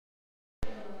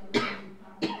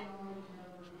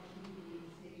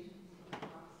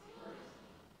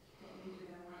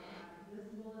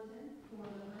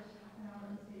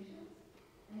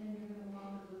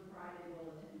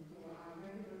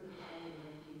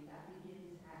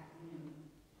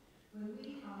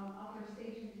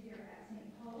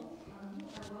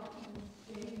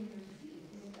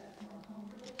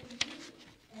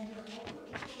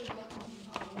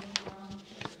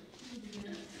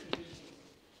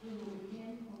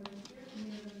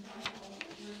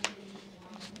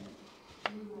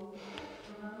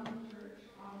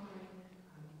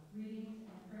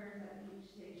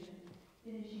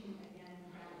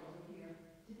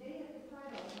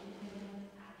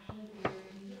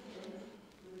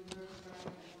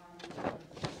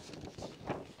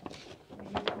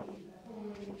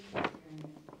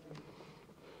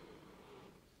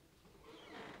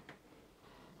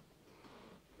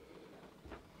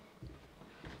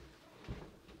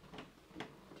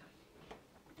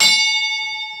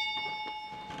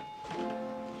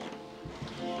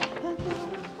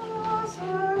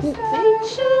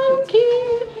Patient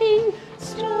keeping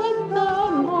stood the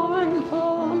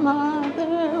mournful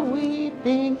mother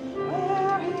weeping,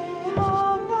 where he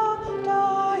hung the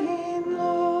dying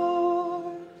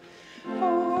Lord.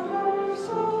 For her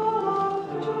soul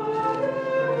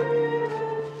driven,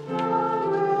 and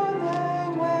with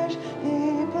anguish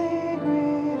deeply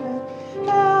grieved,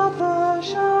 felt the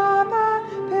sharp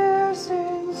and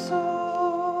piercing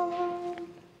sword.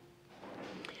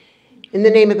 In the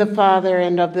name of the Father,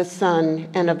 and of the Son,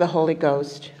 and of the Holy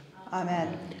Ghost.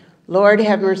 Amen. Lord,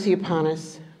 have mercy upon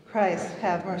us. Christ,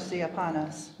 have mercy upon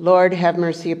us. Lord, have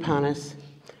mercy upon us.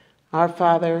 Our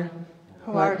Father,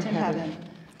 Who art in heaven,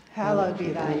 hallowed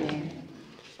be thy name.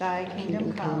 Thy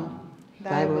kingdom come,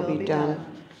 thy will be done,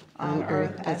 on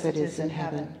earth as it is in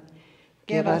heaven.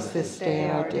 Give us this day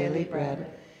our daily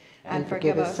bread, and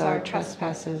forgive us our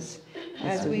trespasses,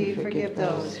 as we forgive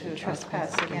those who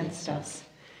trespass against us.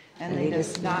 And lead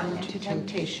us not into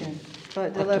temptation,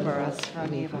 but deliver us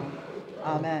from evil.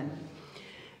 Amen.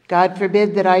 God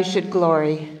forbid that I should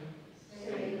glory.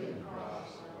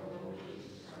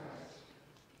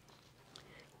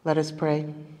 Let us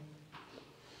pray.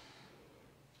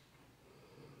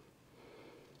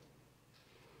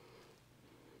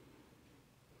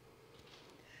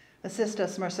 Assist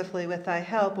us mercifully with thy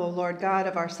help, O Lord God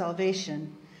of our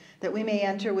salvation, that we may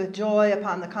enter with joy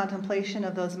upon the contemplation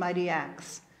of those mighty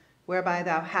acts, whereby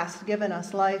thou hast given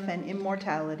us life and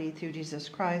immortality through Jesus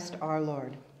Christ our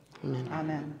Lord. Amen.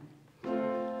 Amen.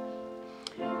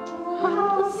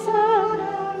 How sad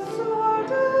and sore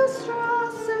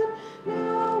distressed,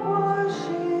 now was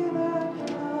she that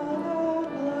mother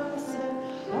blessed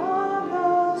of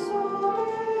the so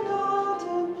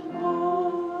begotten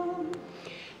one.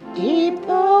 deep the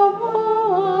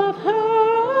woe of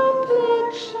her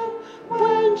affliction,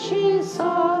 when she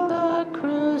saw the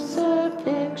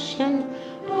crucifixion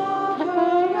of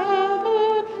her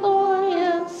ever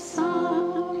glorious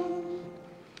Son.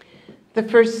 The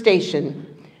first station.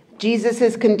 Jesus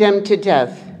is condemned to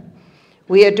death.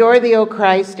 We adore thee, O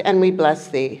Christ, and we bless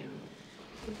thee.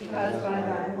 Because by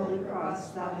thy holy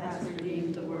cross thou hast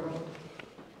redeemed the world.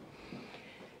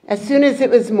 As soon as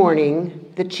it was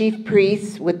morning, the chief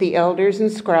priests with the elders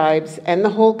and scribes and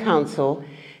the whole council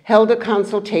held a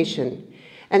consultation,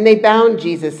 and they bound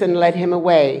Jesus and led him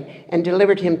away and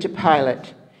delivered him to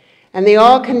Pilate. And they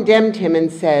all condemned him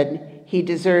and said, "He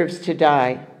deserves to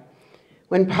die."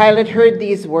 When Pilate heard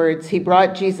these words, he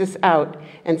brought Jesus out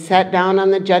and sat down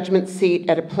on the judgment seat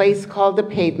at a place called the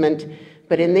Pavement,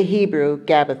 but in the Hebrew,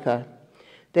 Gabbatha.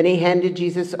 Then he handed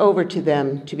Jesus over to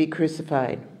them to be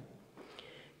crucified.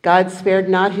 God spared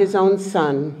not his own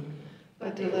Son,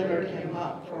 but delivered him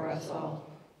up for us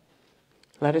all.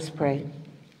 Let us pray.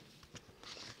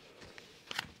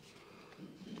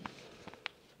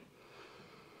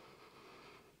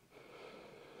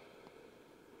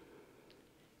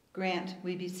 Grant,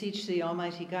 we beseech thee,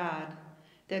 Almighty God,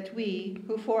 that we,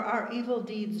 who for our evil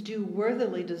deeds do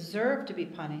worthily deserve to be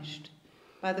punished,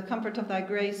 by the comfort of thy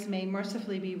grace may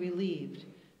mercifully be relieved,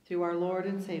 through our Lord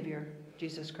and Savior,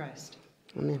 Jesus Christ.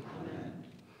 Amen.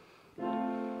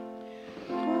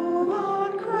 Oh,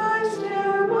 on Christ,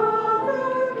 dear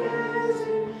mother,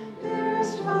 gazing,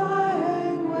 pierced by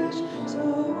anguish so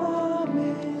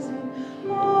amazing,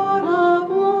 born of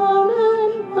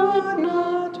woman, but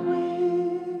not we.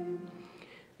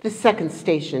 The second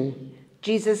station,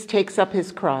 Jesus takes up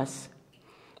his cross.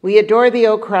 We adore thee,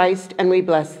 O Christ, and we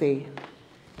bless thee.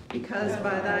 Because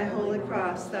by thy holy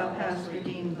cross thou hast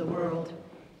redeemed the world.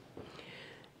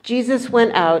 Jesus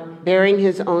went out, bearing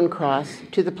his own cross,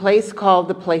 to the place called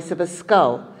the place of a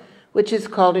skull, which is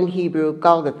called in Hebrew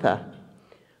Golgotha.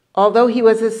 Although he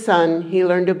was his son, he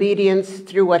learned obedience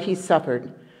through what he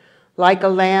suffered. Like a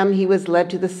lamb, he was led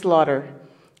to the slaughter,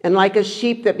 and like a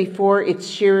sheep that before its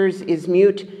shearers is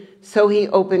mute, so he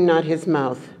opened not his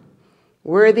mouth.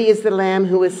 Worthy is the Lamb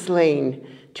who was slain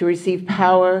to receive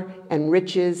power and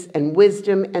riches and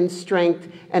wisdom and strength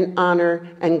and honor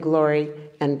and glory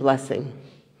and blessing.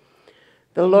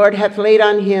 The Lord hath laid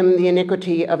on him the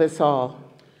iniquity of us all.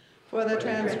 For the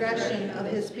transgression of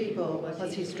his people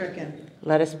was he stricken.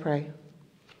 Let us pray.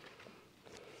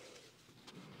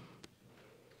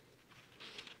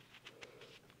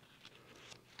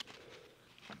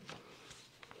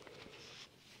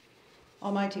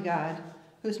 Almighty God,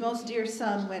 whose most dear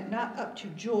Son went not up to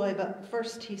joy, but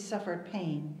first he suffered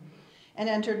pain, and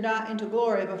entered not into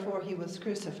glory before he was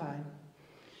crucified.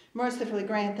 Mercifully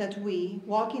grant that we,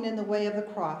 walking in the way of the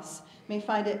cross, may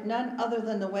find it none other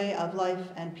than the way of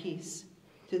life and peace.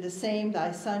 Through the same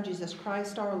thy Son, Jesus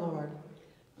Christ our Lord.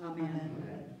 Amen.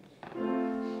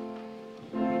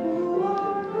 Who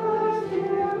art Christ,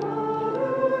 dear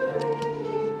mother,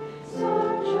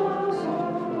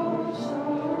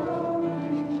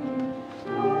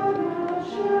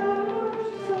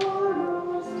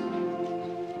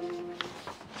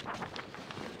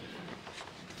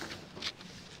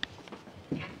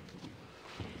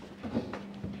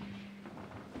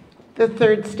 The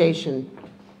third station.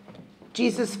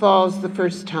 Jesus falls the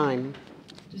first time.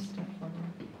 Just step forward.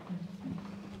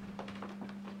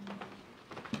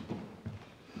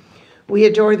 We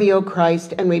adore thee, O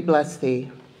Christ, and we bless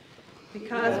thee.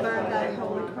 Because by thy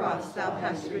holy cross thou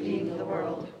hast redeemed the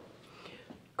world.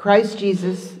 Christ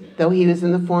Jesus, though he was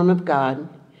in the form of God,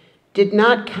 did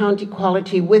not count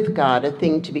equality with God a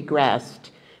thing to be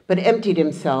grasped, but emptied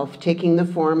himself, taking the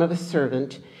form of a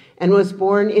servant, and was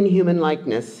born in human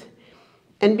likeness.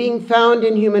 And being found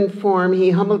in human form,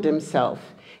 he humbled himself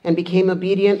and became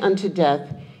obedient unto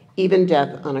death, even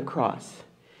death on a cross.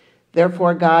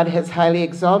 Therefore God has highly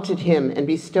exalted him and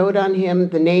bestowed on him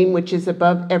the name which is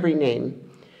above every name.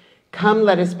 Come,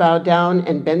 let us bow down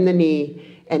and bend the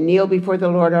knee and kneel before the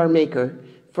Lord our Maker,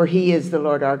 for he is the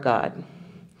Lord our God.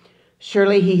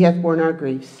 Surely he hath borne our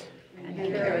griefs And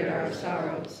carried our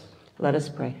sorrows. Let us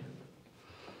pray.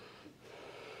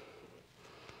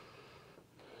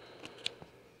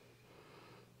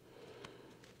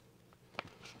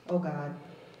 O God,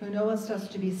 who knowest us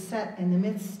to be set in the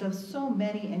midst of so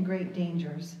many and great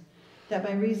dangers, that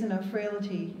by reason of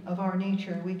frailty of our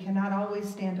nature we cannot always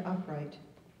stand upright.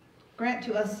 Grant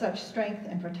to us such strength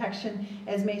and protection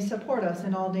as may support us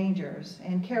in all dangers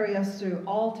and carry us through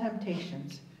all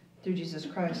temptations, through Jesus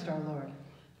Christ our Lord.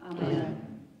 Amen.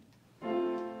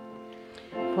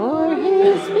 For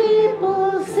his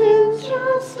people sins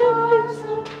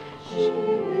chastised, she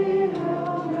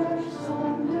beheld her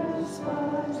Son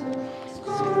despised,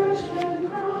 scourged and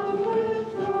crowned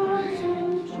with thorns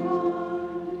and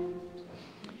joy.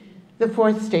 The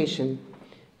fourth station.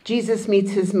 Jesus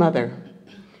meets his mother.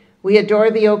 We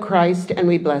adore thee, O Christ, and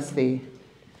we bless thee.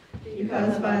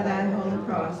 Because by thy holy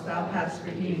cross thou hast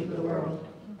redeemed the world.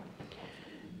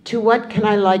 To what can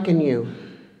I liken you?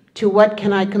 To what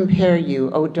can I compare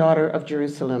you, O daughter of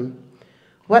Jerusalem?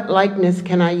 What likeness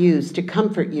can I use to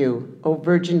comfort you, O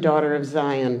virgin daughter of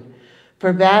Zion?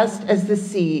 For vast as the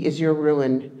sea is your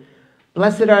ruin.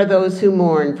 Blessed are those who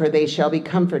mourn, for they shall be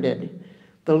comforted.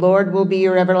 The Lord will be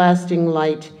your everlasting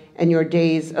light, and your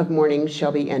days of mourning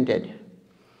shall be ended.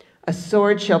 A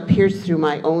sword shall pierce through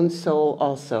my own soul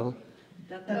also.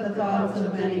 That the thoughts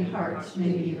of many hearts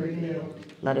may be revealed.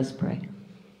 Let us pray.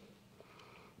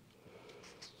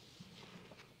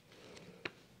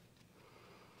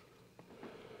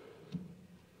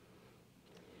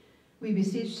 We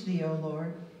beseech thee, O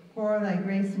Lord, pour thy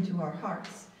grace into our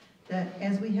hearts, that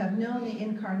as we have known the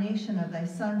incarnation of thy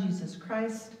Son, Jesus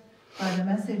Christ, by the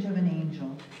message of an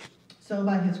angel, so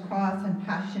by his cross and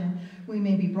passion we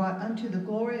may be brought unto the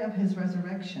glory of his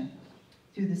resurrection,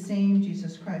 through the same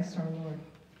Jesus Christ our Lord.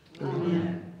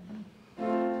 Amen.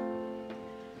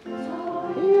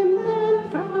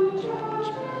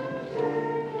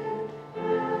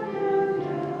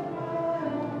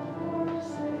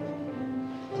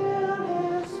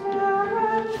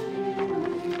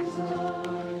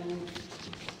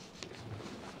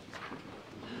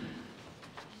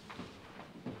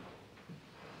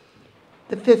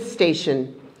 The fifth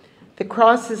station. The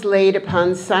cross is laid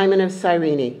upon Simon of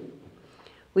Cyrene.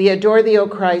 We adore thee, O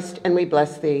Christ, and we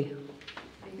bless thee.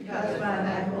 Because by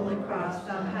thy holy cross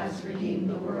thou hast redeemed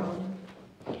the world.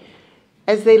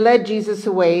 As they led Jesus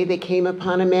away, they came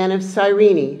upon a man of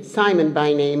Cyrene, Simon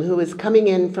by name, who was coming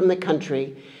in from the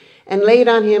country, and laid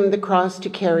on him the cross to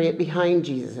carry it behind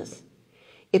Jesus.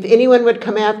 If anyone would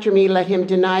come after me, let him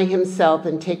deny himself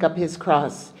and take up his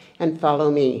cross and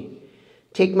follow me.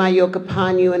 Take my yoke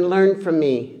upon you and learn from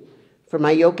me, for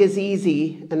my yoke is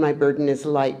easy and my burden is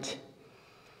light.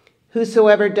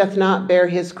 Whosoever doth not bear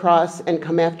his cross and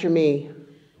come after me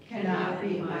cannot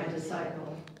be my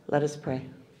disciple. Let us pray.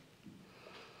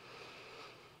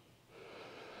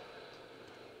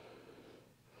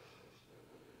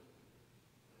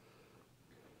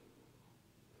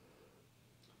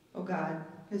 O God,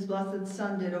 whose blessed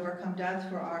Son did overcome death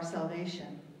for our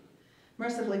salvation,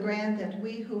 mercifully grant that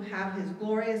we who have his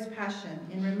glorious passion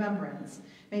in remembrance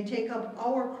may take up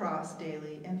our cross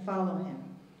daily and follow him.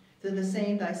 Through the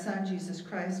same thy Son, Jesus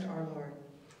Christ, our Lord.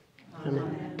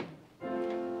 Amen.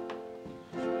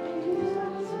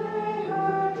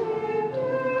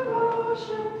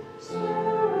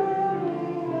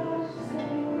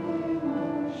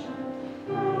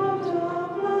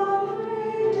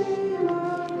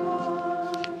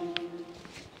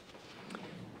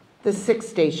 The sixth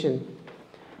station.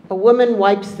 A woman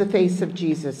wipes the face of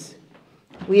Jesus.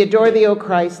 We adore thee, O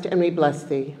Christ, and we bless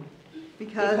thee.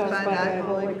 Because by thy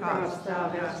holy cross thou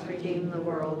hast redeemed the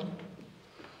world.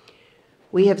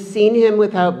 We have seen him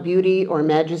without beauty or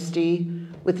majesty,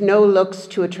 with no looks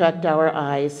to attract our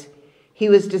eyes. He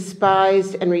was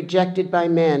despised and rejected by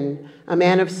men, a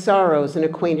man of sorrows and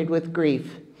acquainted with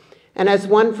grief. And as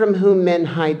one from whom men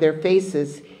hide their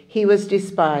faces, he was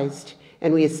despised,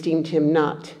 and we esteemed him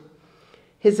not.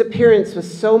 His appearance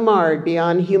was so marred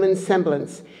beyond human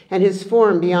semblance, and his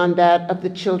form beyond that of the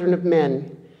children of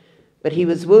men. But he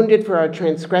was wounded for our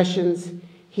transgressions,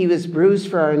 he was bruised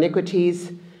for our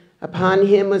iniquities. Upon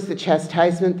him was the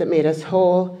chastisement that made us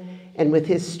whole, and with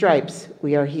his stripes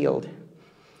we are healed.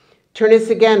 Turn us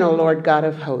again, O Lord God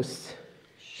of hosts.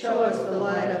 Show us the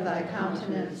light of thy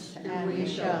countenance, and we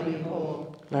shall be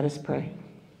whole. Let us pray.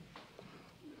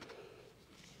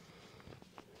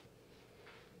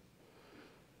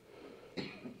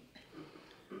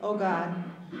 O God,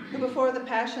 who before the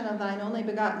passion of thine only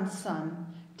begotten Son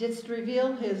didst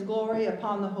reveal his glory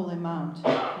upon the holy mount,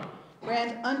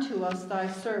 grant unto us thy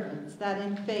servants, that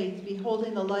in faith,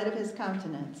 beholding the light of his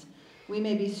countenance, we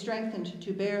may be strengthened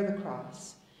to bear the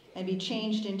cross, and be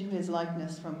changed into his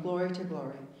likeness from glory to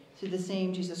glory. Through the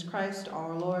same Jesus Christ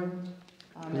our Lord.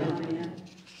 Amen.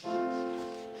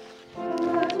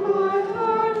 Let my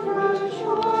heart fresh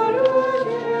water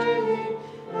gaining,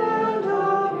 and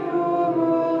of your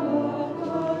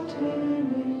love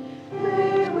obtaining,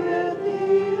 may with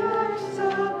thee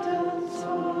acceptance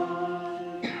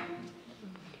find.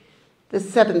 The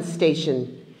seventh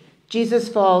station. Jesus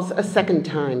falls a second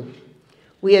time.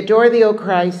 We adore thee, O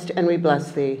Christ, and we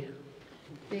bless thee.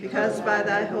 Because by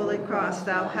thy holy cross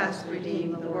thou hast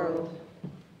redeemed the world.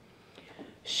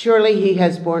 Surely he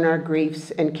has borne our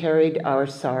griefs and carried our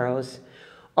sorrows.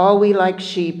 All we like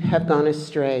sheep have gone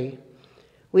astray.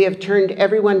 We have turned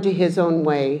everyone to his own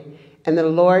way, and the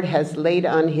Lord has laid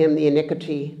on him the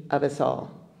iniquity of us all.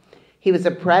 He was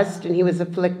oppressed and he was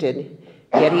afflicted,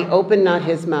 yet he opened not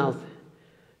his mouth.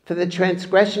 For the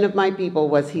transgression of my people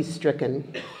was he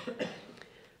stricken.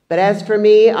 But as for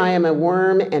me, I am a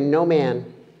worm and no man,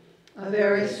 A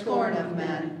very scorn of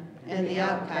men, and the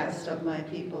outcast of my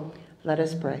people. Let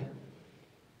us pray.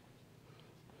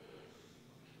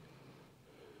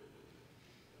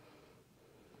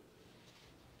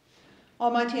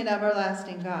 Almighty and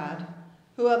everlasting God,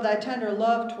 who of thy tender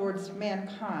love towards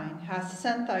mankind hast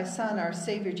sent thy Son, our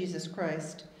Savior Jesus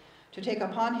Christ, to take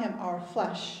upon him our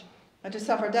flesh, and to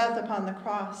suffer death upon the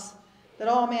cross, that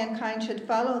all mankind should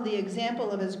follow the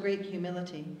example of his great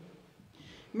humility.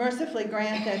 Mercifully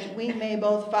grant that we may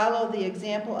both follow the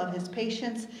example of his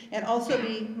patience and also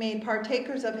be made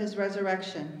partakers of his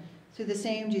resurrection, through the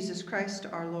same Jesus Christ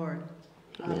our Lord.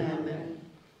 Amen.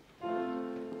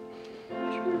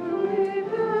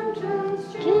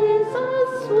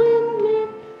 Jesus with me.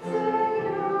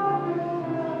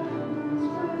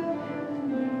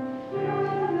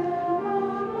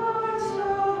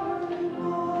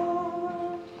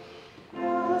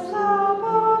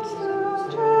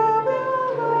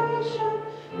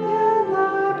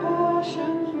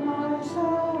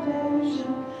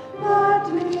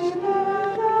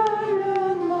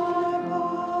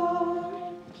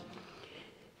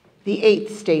 The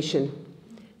eighth station.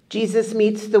 Jesus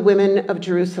meets the women of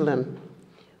Jerusalem.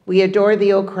 We adore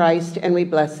thee, O Christ, and we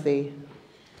bless thee.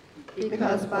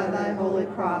 Because by thy holy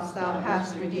cross thou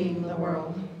hast redeemed the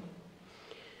world.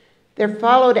 There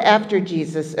followed after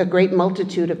Jesus a great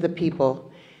multitude of the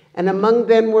people, and among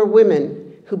them were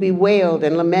women who bewailed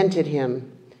and lamented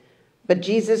him. But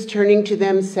Jesus, turning to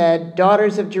them, said,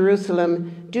 Daughters of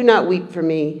Jerusalem, do not weep for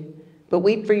me, but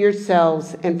weep for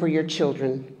yourselves and for your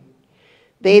children.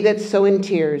 They that sow in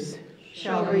tears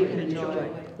shall reap in joy.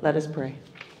 Let us pray.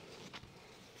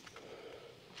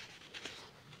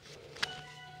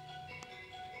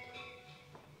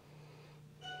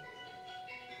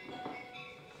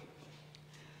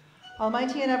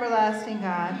 Almighty and everlasting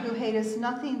God, who hatest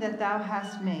nothing that thou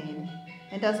hast made,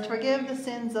 and dost forgive the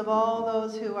sins of all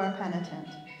those who are penitent,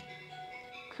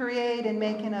 create and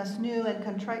make in us new and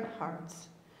contrite hearts,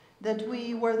 that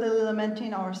we, worthily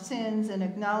lamenting our sins and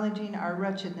acknowledging our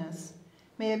wretchedness,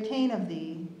 may obtain of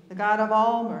thee, the God of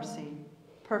all mercy,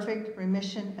 perfect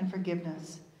remission and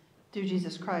forgiveness, through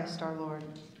Jesus Christ our Lord.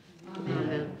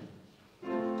 Amen.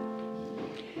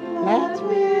 Let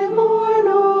me mourn,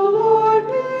 O Lord,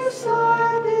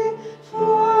 beside thee,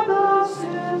 for the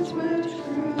sins which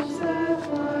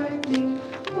crucify me,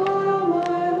 while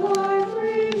my life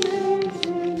remains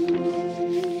in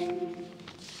me.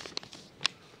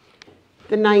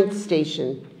 The ninth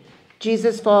station.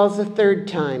 Jesus falls a third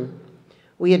time.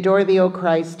 We adore thee, O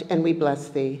Christ, and we bless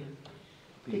thee.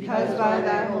 Because by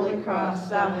thy holy cross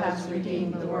thou hast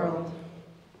redeemed the world.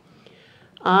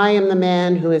 I am the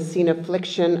man who has seen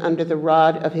affliction under the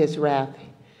rod of his wrath.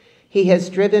 He has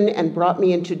driven and brought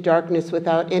me into darkness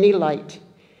without any light.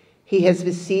 He has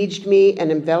besieged me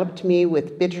and enveloped me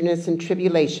with bitterness and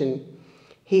tribulation.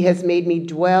 He has made me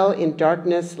dwell in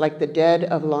darkness like the dead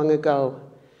of long ago.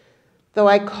 Though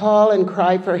I call and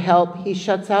cry for help, he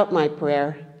shuts out my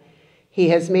prayer. He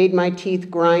has made my teeth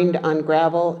grind on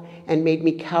gravel and made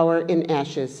me cower in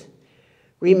ashes.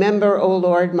 Remember, O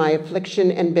Lord, my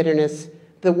affliction and bitterness,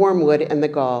 the wormwood and the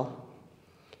gall.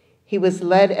 He was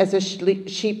led as a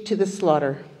sheep to the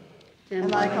slaughter.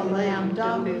 And like a lamb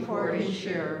dumb before his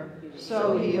shearer,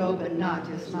 so he opened not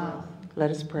his mouth.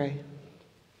 Let us pray.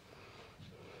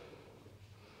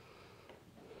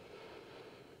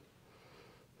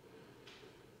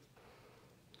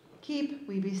 Keep,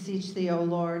 we beseech thee, O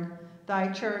Lord,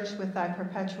 thy church with thy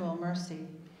perpetual mercy.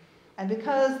 And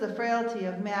because the frailty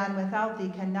of man without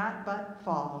thee cannot but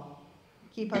fall,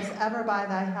 keep us ever by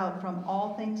thy help from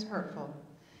all things hurtful,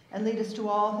 and lead us to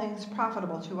all things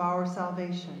profitable to our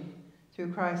salvation,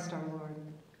 through Christ our Lord.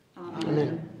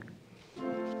 Amen.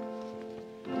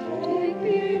 Take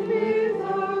me beneath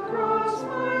the cross,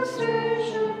 my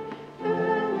station,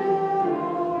 and in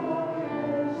all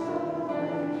my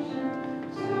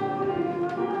salvation, so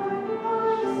unite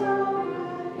myself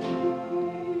and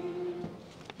thee.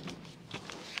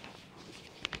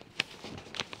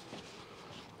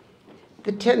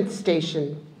 The 10th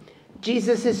station.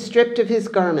 Jesus is stripped of his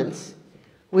garments.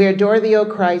 We adore thee, O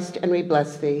Christ, and we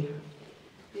bless thee.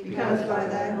 Because by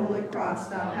thy holy cross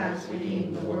thou hast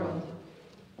redeemed the world.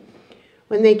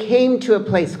 When they came to a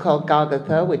place called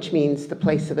Golgotha, which means the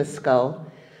place of a skull,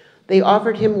 they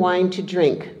offered him wine to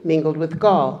drink, mingled with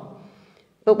gall.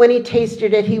 But when he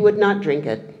tasted it, he would not drink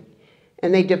it.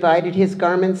 And they divided his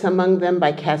garments among them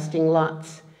by casting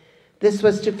lots. This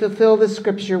was to fulfill the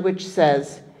scripture which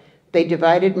says, "They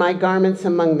divided my garments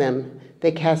among them.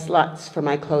 They cast lots for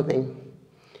my clothing."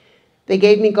 They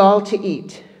gave me gall to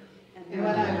eat. And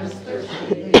when I was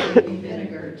thirsty, they gave me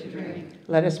vinegar to drink.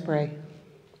 Let us pray.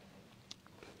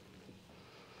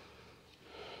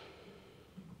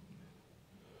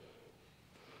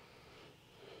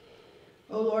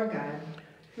 O Lord God,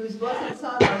 whose blessed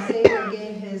Son, our Savior,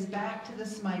 gave his back to the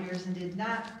smiters and hid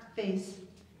not his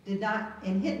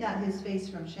face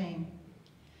from shame,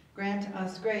 grant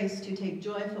us grace to take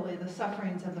joyfully the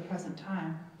sufferings of the present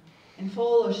time, in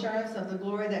full assurance of the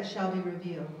glory that shall be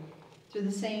revealed, through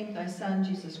the same thy Son,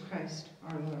 Jesus Christ,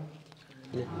 our Lord.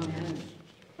 Amen.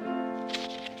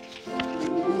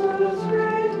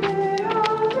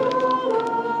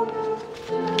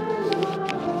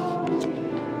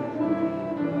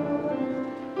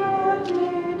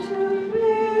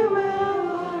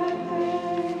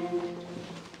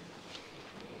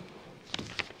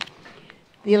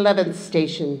 The 11th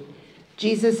station.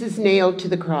 Jesus is nailed to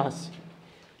the cross.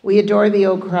 We adore thee,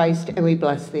 O Christ, and we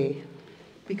bless thee.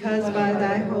 Because by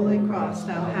thy holy cross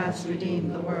thou hast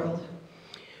redeemed the world.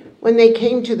 When they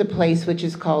came to the place which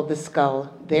is called the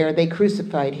skull, there they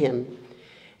crucified him.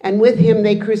 And with him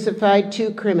they crucified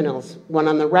two criminals, one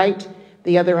on the right,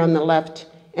 the other on the left,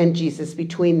 and Jesus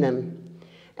between them.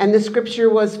 And the scripture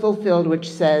was fulfilled which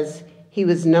says, he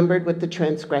was numbered with the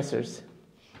transgressors.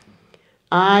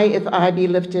 I, if I be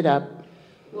lifted up,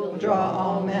 will draw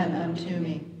all men unto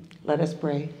me. Let us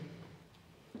pray.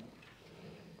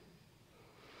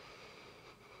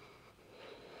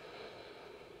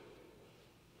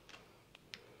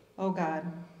 O God,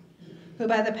 who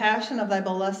by the passion of thy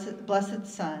blessed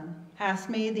Son hast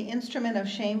made the instrument of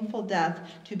shameful death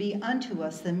to be unto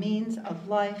us the means of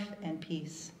life and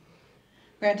peace,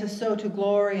 grant us so to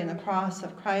glory in the cross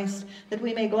of Christ that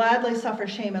we may gladly suffer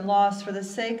shame and loss for the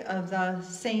sake of the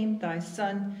same thy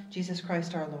Son, Jesus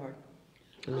Christ our Lord.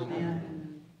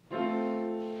 Amen.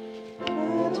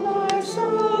 Let my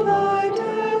soul thy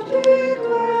death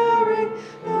declaring,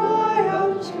 thy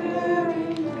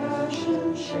unsparing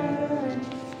passion sharing,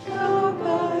 count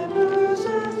thy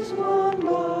bruises one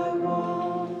by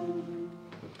one.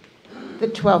 The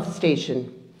 12th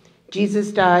station.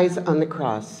 Jesus dies on the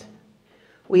cross.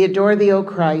 We adore thee, O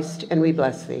Christ, and we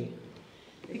bless thee.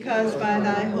 Because by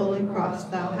thy holy cross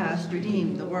thou hast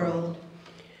redeemed the world.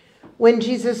 When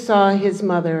Jesus saw his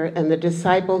mother and the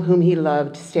disciple whom he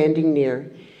loved standing near,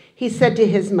 he said to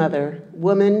his mother,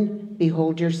 "Woman,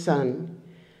 behold your son."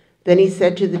 Then he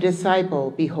said to the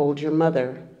disciple, "Behold your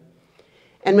mother."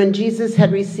 And when Jesus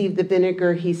had received the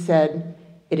vinegar, he said,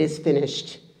 "It is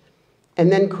finished."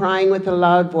 And then crying with a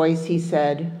loud voice, he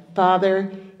said,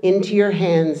 "Father, into your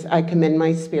hands I commend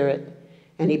my spirit."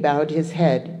 And he bowed his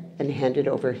head and handed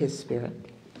over his spirit.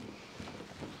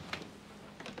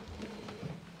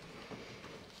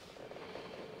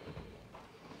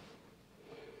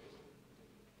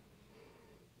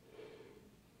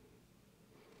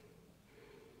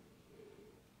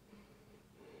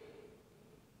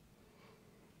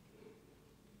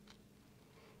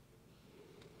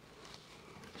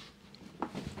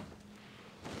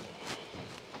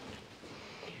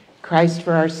 Christ,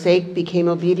 for our sake, became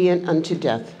obedient unto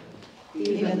death.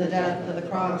 Even the death of the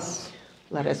cross.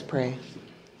 Let us pray.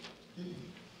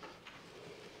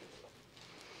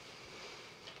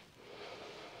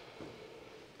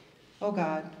 O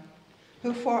God,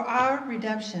 who for our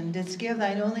redemption didst give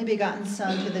thine only begotten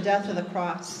Son to the death of the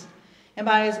cross, and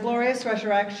by his glorious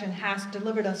resurrection hast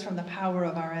delivered us from the power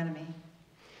of our enemy,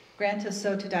 grant us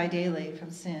so to die daily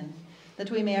from sin,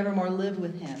 that we may evermore live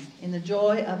with him in the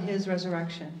joy of his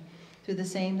resurrection, through the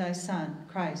same thy Son,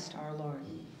 Christ our Lord.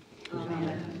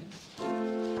 Amen.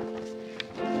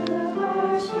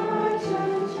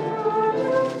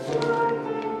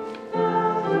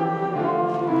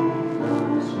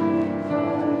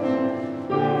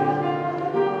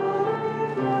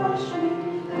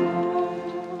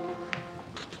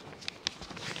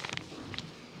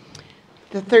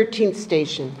 The 13th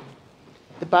station.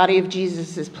 The body of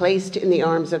Jesus is placed in the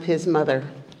arms of his mother.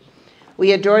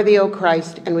 We adore thee, O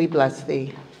Christ, and we bless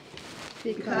thee.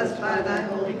 Because by thy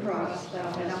holy cross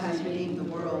thou hast redeemed the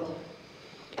world.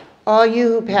 All you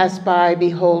who pass by,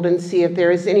 behold and see if there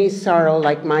is any sorrow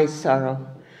like my sorrow.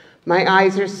 My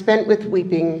eyes are spent with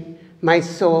weeping, my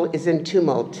soul is in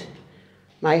tumult.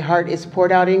 My heart is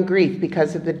poured out in grief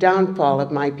because of the downfall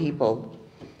of my people.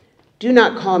 Do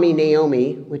not call me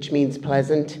Naomi, which means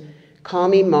pleasant. Call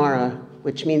me Mara,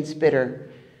 which means bitter.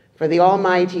 For the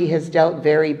Almighty has dealt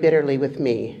very bitterly with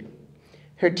me.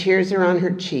 Her tears are on her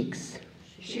cheeks.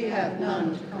 She hath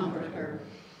none to comfort her.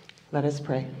 Let us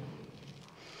pray.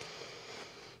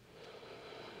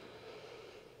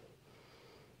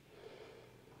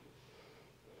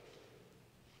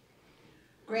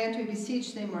 Grant, we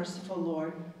beseech thee, merciful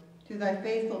Lord, to thy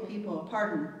faithful people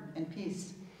pardon and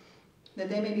peace, that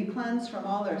they may be cleansed from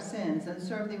all their sins and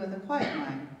serve thee with a quiet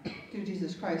mind, through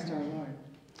Jesus Christ our Lord.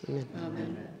 Amen.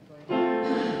 Amen.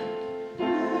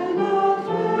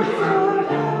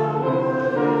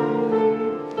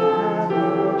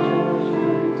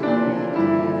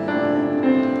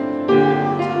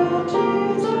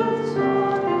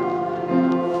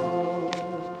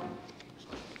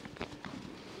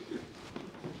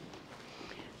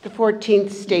 The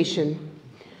 14th station.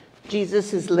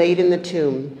 Jesus is laid in the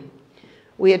tomb.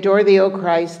 We adore thee, O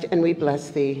Christ, and we bless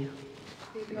thee.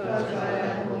 Because by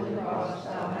thy holy cross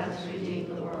thou hast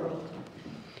redeemed the world.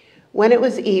 When it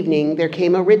was evening, there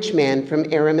came a rich man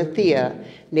from Arimathea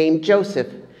named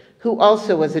Joseph, who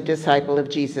also was a disciple of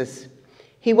Jesus.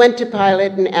 He went to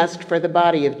Pilate and asked for the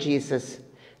body of Jesus.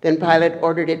 Then Pilate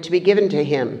ordered it to be given to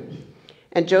him.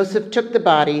 And Joseph took the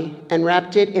body and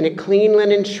wrapped it in a clean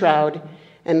linen shroud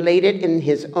and laid it in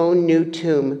his own new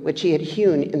tomb, which he had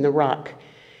hewn in the rock.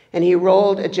 And he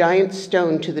rolled a giant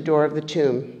stone to the door of the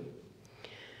tomb.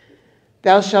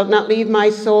 Thou shalt not leave my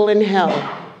soul in hell.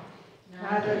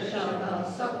 Neither shalt thou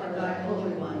suffer thy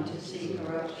Holy One to see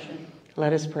corruption.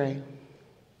 Let us pray.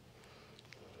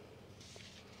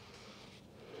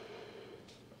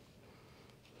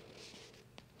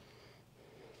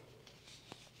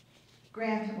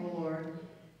 Grant, O Lord,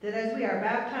 that as we are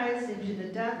baptized into the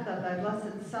death of thy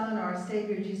blessed Son, our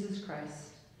Savior Jesus Christ,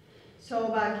 so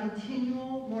by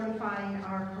continual mortifying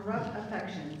our corrupt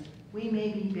affections, we may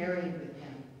be buried with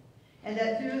him, and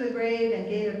that through the grave and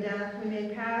gate of death we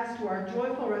may pass to our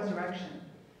joyful resurrection.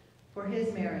 For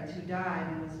his merits, who died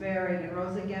and was buried and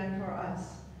rose again for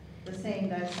us, the same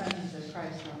thy Son, Jesus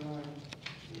Christ our Lord.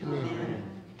 Amen.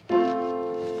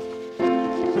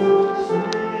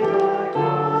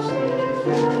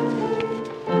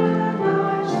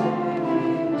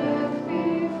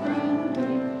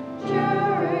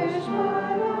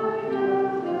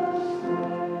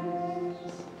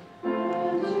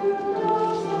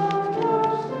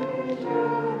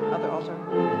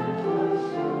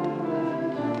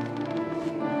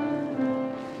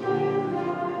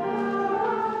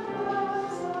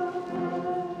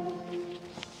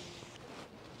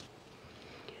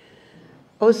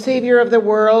 O Savior of the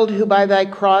world, who by thy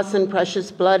cross and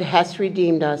precious blood hast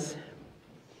redeemed us,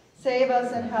 save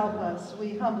us and help us,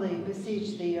 we humbly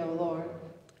beseech thee, O Lord.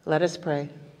 let us pray.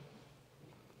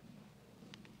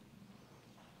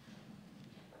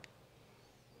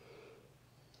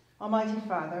 Almighty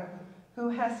Father, who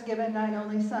hast given thine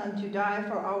only Son to die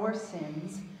for our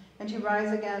sins and to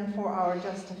rise again for our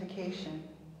justification,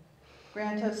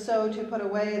 grant us so to put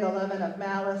away the leaven of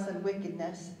malice and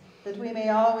wickedness, that we may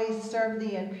always serve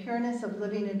thee in pureness of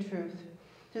living and truth,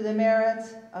 through the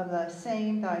merits of the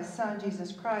same thy Son,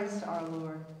 Jesus Christ, our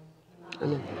Lord.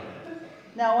 Amen.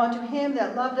 Now unto him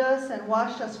that loved us and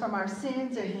washed us from our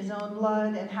sins in his own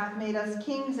blood, and hath made us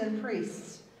kings and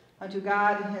priests unto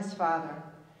God and his Father,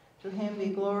 to him be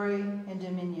glory and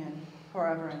dominion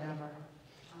forever and ever.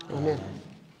 Amen.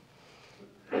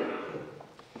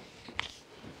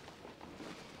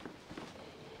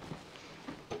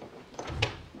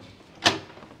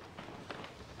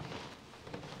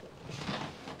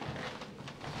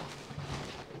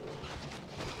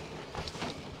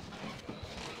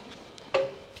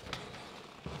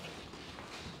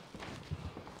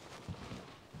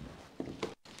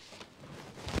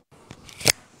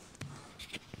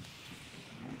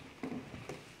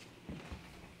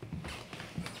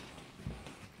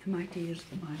 Mighty is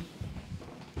the mighty.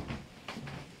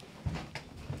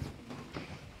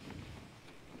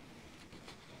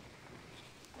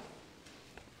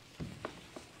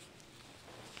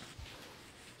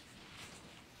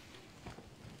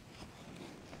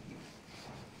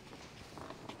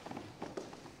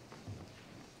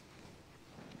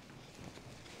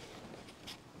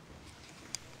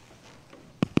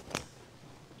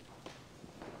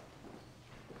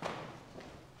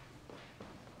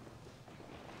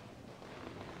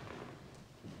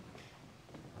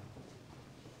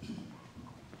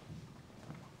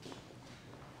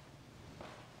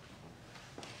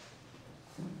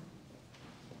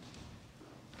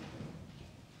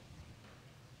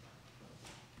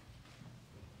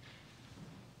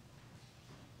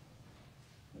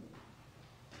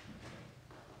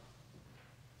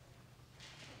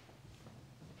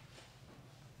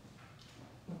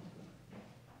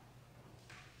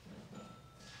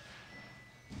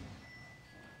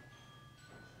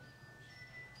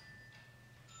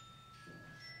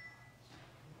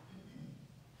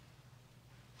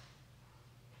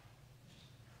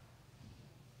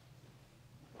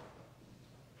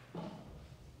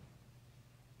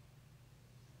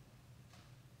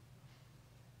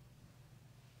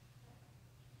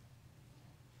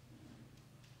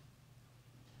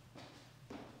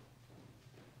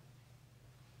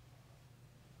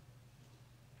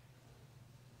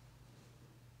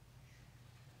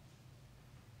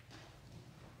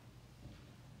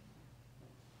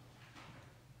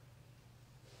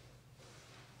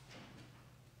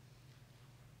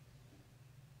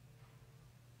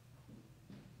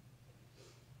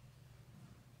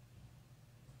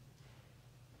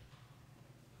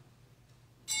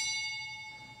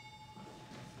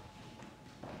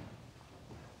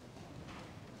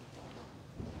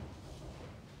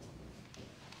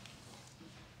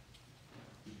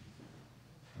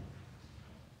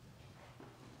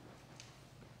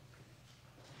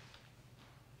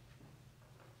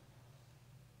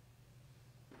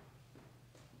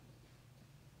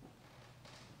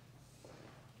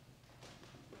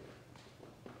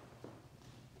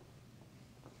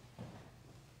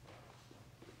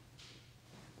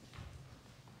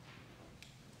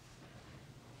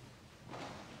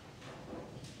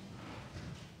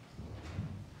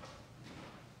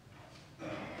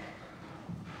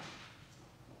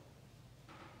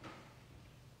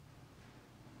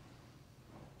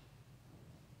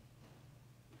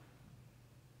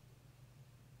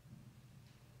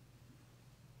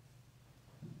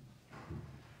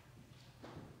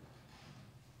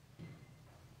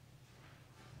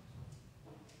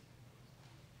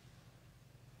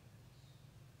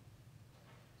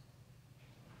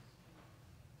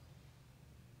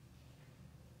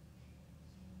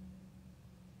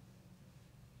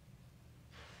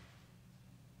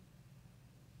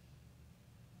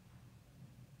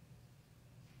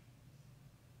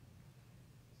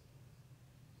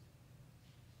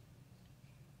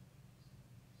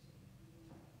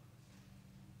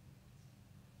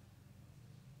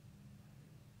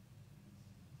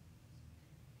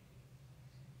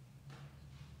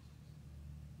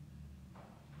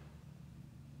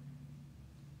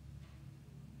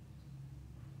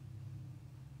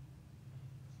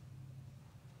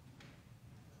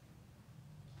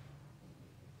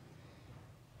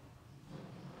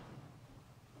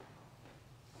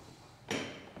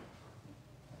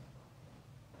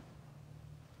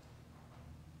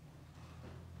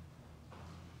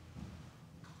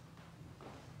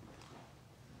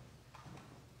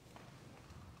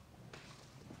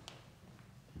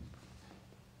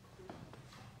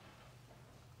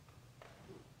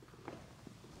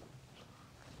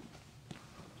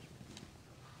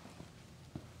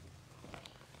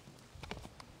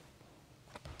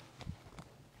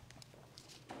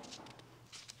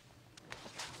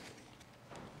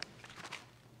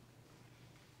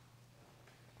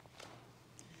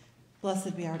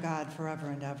 Blessed be our God forever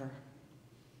and ever.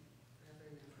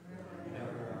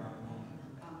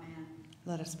 Amen.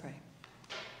 Let us pray.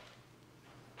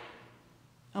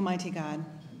 Almighty God,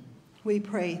 we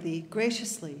pray thee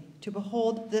graciously to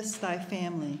behold this thy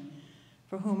family,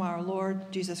 for whom our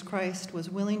Lord Jesus Christ was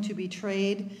willing to be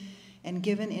betrayed and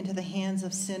given into the hands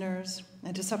of sinners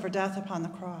and to suffer death upon the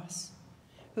cross,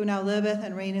 who now liveth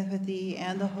and reigneth with thee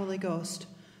and the Holy Ghost,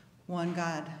 one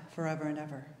God, forever and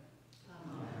ever.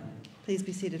 Amen. Please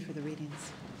be seated for the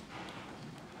readings.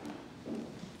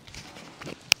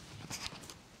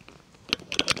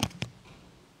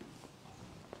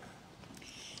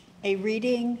 A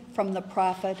reading from the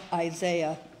prophet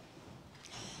Isaiah.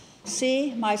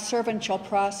 See, my servant shall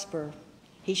prosper.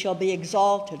 He shall be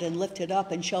exalted and lifted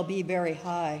up and shall be very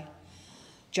high.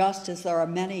 Just as there are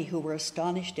many who were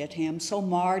astonished at him, so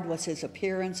marred was his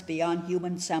appearance beyond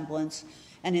human semblance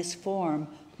and his form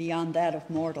beyond that of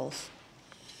mortals.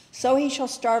 So he shall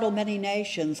startle many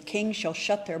nations. Kings shall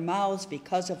shut their mouths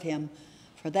because of him,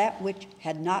 for that which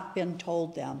had not been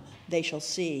told them they shall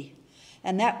see,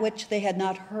 and that which they had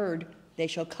not heard they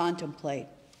shall contemplate.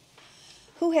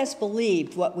 Who has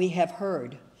believed what we have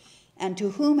heard, and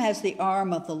to whom has the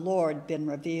arm of the Lord been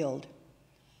revealed?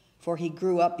 For he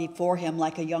grew up before him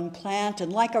like a young plant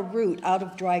and like a root out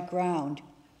of dry ground.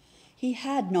 He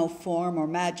had no form or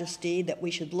majesty that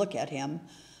we should look at him,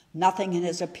 nothing in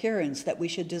his appearance that we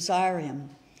should desire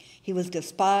him. He was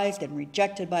despised and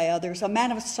rejected by others, a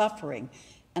man of suffering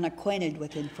and acquainted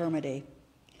with infirmity.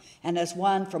 And as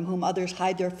one from whom others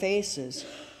hide their faces,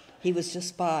 he was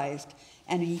despised,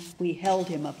 and we held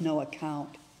him of no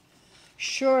account.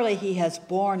 Surely he has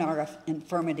borne our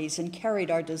infirmities and carried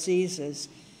our diseases,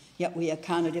 yet we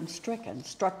accounted him stricken,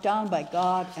 struck down by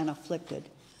God, and afflicted.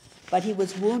 But he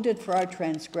was wounded for our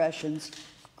transgressions,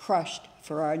 crushed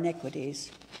for our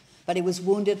iniquities. But he was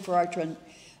wounded for our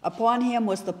upon him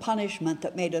was the punishment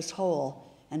that made us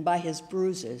whole, and by his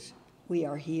bruises we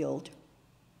are healed.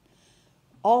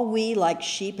 All we like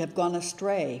sheep have gone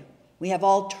astray. We have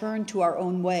all turned to our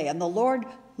own way, and the Lord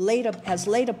has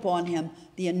laid upon him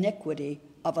the iniquity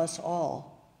of us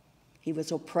all. He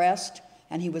was oppressed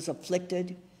and he was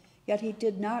afflicted, yet he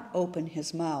did not open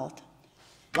his mouth.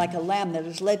 Like a lamb that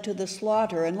is led to the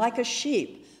slaughter, and like a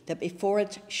sheep that before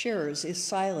its shearers is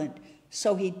silent,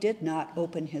 so he did not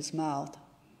open his mouth.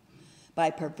 By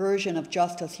perversion of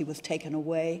justice he was taken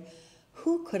away.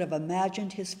 Who could have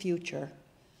imagined his future?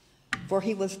 For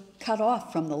he was cut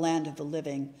off from the land of the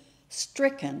living,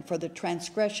 stricken for the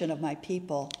transgression of my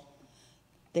people.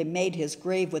 They made his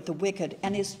grave with the wicked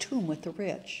and his tomb with the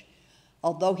rich,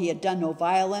 although he had done no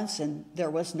violence and there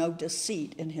was no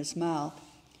deceit in his mouth.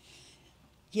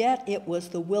 Yet it was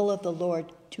the will of the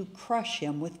Lord to crush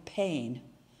him with pain.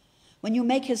 When you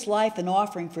make his life an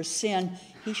offering for sin,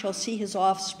 he shall see his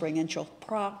offspring and shall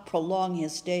prolong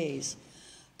his days.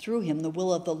 Through him the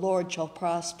will of the Lord shall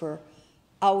prosper.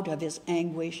 Out of his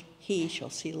anguish he shall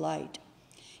see light.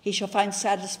 He shall find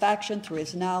satisfaction through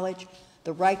his knowledge.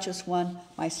 The righteous one,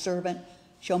 my servant,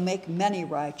 shall make many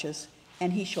righteous,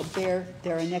 and he shall bear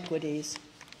their iniquities.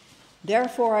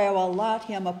 Therefore I will allot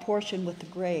him a portion with the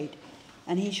great,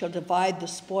 and he shall divide the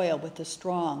spoil with the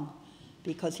strong,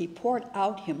 because he poured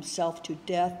out himself to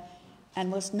death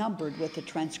and was numbered with the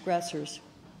transgressors.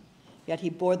 Yet he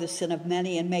bore the sin of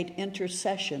many and made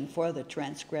intercession for the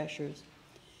transgressors.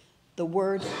 The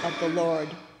word of the Lord.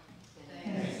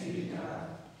 Thanks be to God.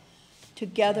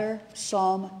 Together,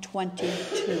 Psalm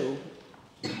 22.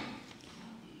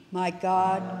 My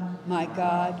God,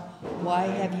 why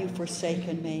have you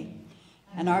forsaken me,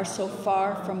 and are so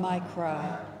far from my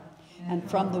cry, and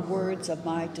from the words of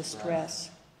my distress?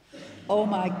 O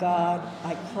my God,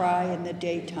 I cry in the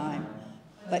daytime,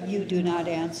 but you do not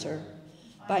answer.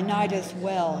 By night as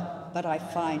well, but I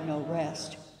find no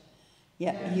rest.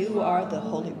 Yet you are the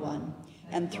Holy One,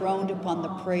 enthroned upon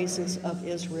the praises of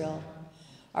Israel.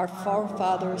 Our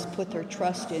forefathers put their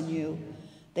trust in you.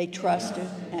 They trusted,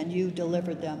 and you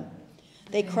delivered them.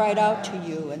 They cried out to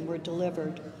you and were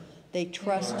delivered. They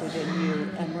trusted in you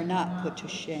and were not put to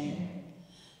shame.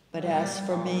 But as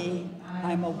for me,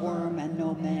 I'm a worm and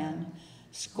no man,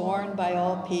 scorned by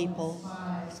all people,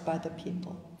 despised by the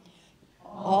people.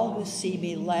 All who see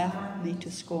me laugh me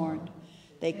to scorn.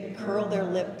 They curl their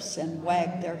lips and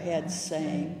wag their heads,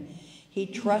 saying, He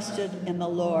trusted in the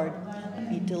Lord.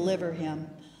 Let me deliver him.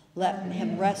 Let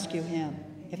him rescue him,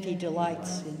 if he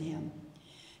delights in him.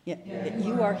 Yet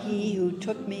you are he who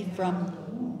took me from the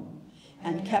womb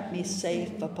and kept me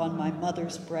safe upon my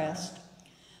mother's breast.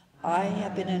 I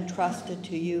have been entrusted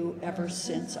to you ever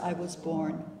since I was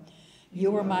born.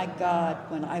 You were my God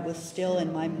when I was still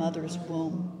in my mother's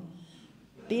womb.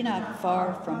 Be not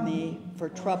far from me, for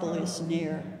trouble is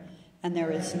near, and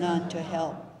there is none to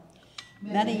help.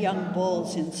 Many young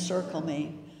bulls encircle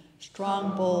me.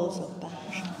 Strong bulls of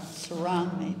Bashan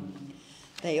surround me.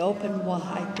 They open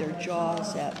wide their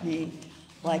jaws at me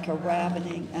like a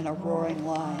ravening and a roaring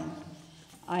lion.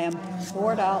 I am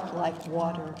poured out like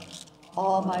water.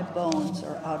 All my bones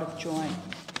are out of joint.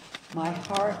 My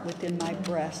heart within my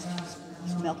breast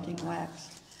is melting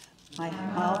wax. My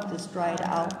mouth is dried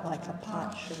out like a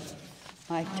potsherd.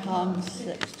 My tongue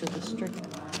sticks to the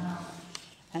strychnine.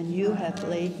 And you have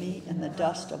laid me in the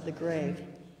dust of the grave.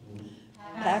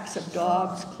 Packs of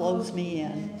dogs close me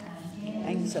in.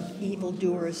 Gangs of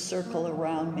evildoers circle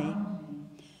around me.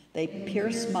 They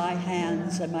pierce my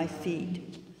hands and my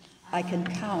feet. I can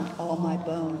count all my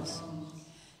bones.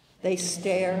 They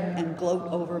stare and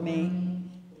gloat over me.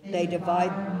 They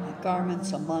divide my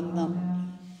garments among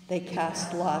them. They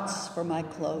cast lots for my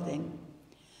clothing.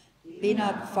 Be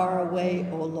not far away,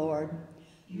 O Lord.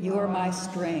 You are my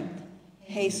strength.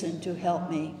 Hasten to help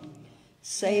me.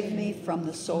 Save me from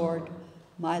the sword,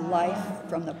 my life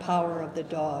from the power of the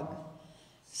dog.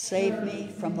 Save me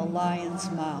from the lion's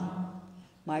mouth,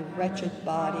 my wretched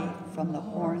body from the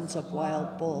horns of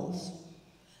wild bulls.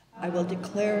 I will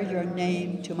declare your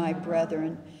name to my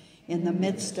brethren. In the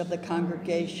midst of the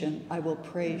congregation, I will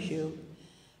praise you.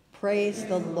 Praise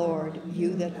the Lord,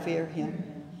 you that fear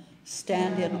him.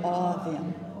 Stand in awe of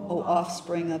him, O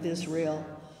offspring of Israel.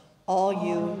 All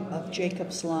you of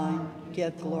Jacob's line,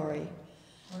 give glory.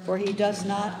 For he does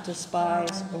not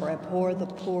despise or abhor the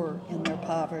poor in their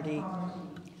poverty.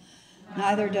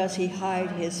 Neither does he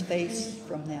hide his face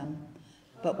from them,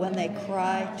 but when they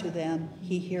cry to them,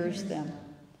 he hears them.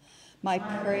 My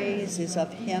praise is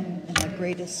of him in the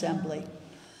great assembly.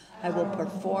 I will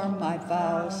perform my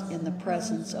vows in the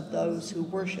presence of those who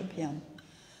worship him.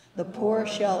 The poor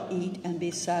shall eat and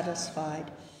be satisfied,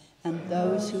 and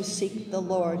those who seek the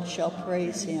Lord shall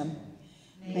praise him.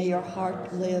 May your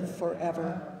heart live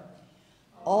forever.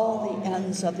 All the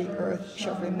ends of the earth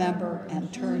shall remember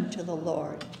and turn to the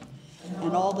Lord,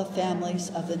 and all the families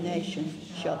of the nation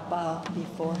shall bow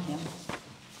before him.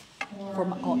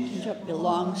 For Egypt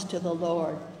belongs to the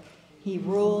Lord. He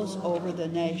rules over the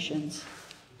nations.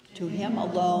 To him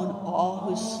alone all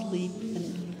who sleep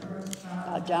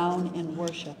bow down in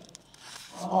worship.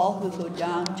 All who go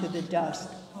down to the dust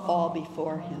fall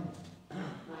before him.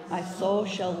 My soul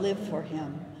shall live for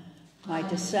him. My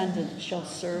descendants shall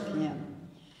serve him.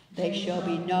 They shall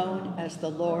be known as the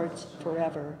Lord's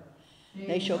forever.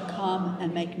 They shall come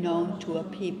and make known to a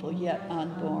people yet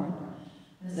unborn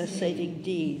the saving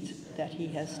deeds that he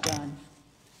has done.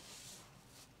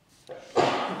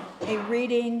 A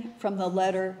reading from the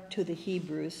letter to the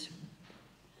Hebrews.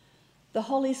 The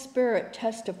Holy Spirit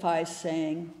testifies,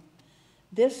 saying,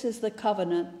 "This is the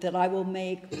covenant that I will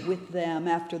make with them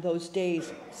after those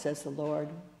days, says the Lord.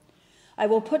 I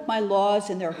will put my laws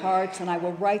in their hearts, and I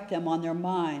will write them on their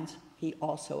minds," he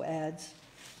also adds.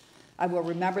 "I will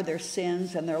remember their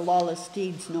sins and their lawless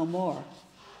deeds no more.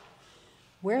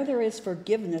 Where there is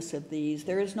forgiveness of these,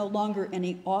 there is no longer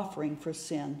any offering for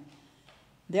sin.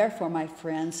 Therefore, my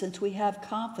friends, since we have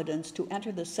confidence to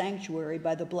enter the sanctuary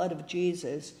by the blood of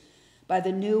Jesus, by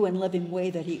the new and living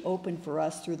way that he opened for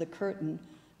us through the curtain,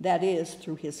 that is,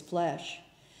 through his flesh,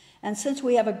 and since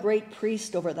we have a great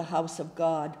priest over the house of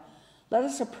God, let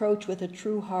us approach with a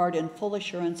true heart and full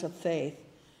assurance of faith,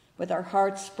 with our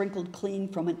hearts sprinkled clean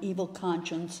from an evil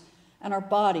conscience and our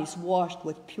bodies washed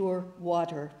with pure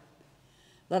water.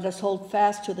 Let us hold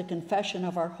fast to the confession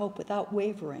of our hope without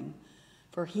wavering,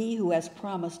 for he who has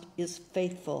promised is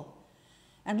faithful.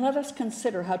 And let us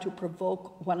consider how to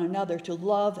provoke one another to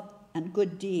love and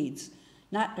good deeds,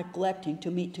 not neglecting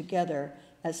to meet together,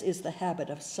 as is the habit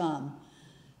of some,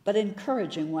 but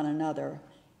encouraging one another,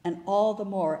 and all the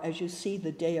more as you see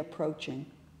the day approaching."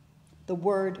 The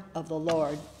word of the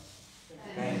Lord.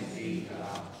 Thanks be to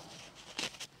God.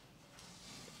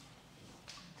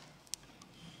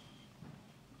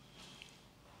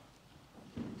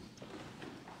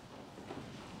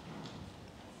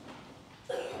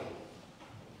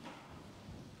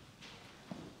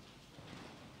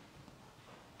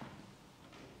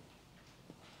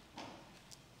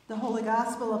 The Holy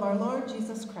Gospel of our Lord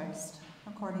Jesus Christ,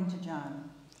 according to John.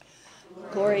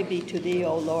 Glory be to thee,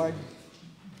 O Lord.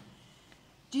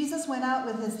 Jesus went out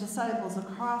with his disciples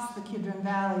across the Kidron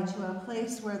Valley to a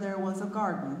place where there was a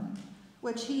garden,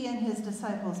 which he and his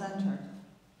disciples entered.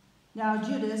 Now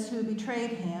Judas, who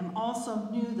betrayed him, also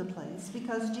knew the place,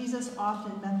 because Jesus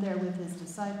often met there with his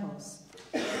disciples.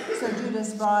 So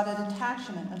Judas brought a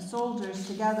detachment of soldiers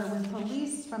together with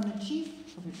police from the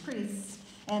chief priests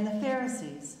and the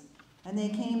Pharisees, and they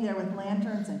came there with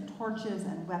lanterns and torches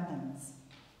and weapons.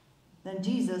 Then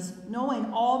Jesus,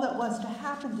 knowing all that was to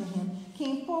happen to him,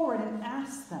 came forward and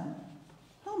asked them,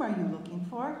 "Whom are you looking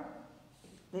for?"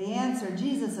 They answered,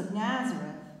 "Jesus of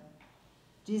Nazareth."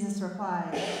 Jesus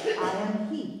replied, "I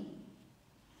am he."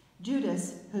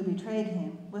 Judas, who betrayed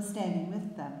him, was standing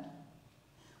with them.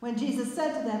 When Jesus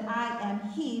said to them, "I am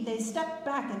he," they stepped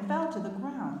back and fell to the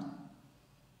ground.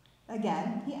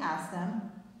 Again, he asked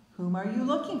them, "Whom are you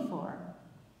looking for?"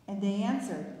 And they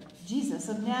answered, "Jesus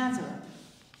of Nazareth."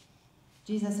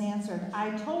 Jesus answered,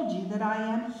 "I told you that I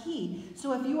am he.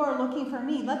 So if you are looking for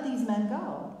me, let these men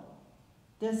go."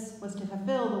 This was to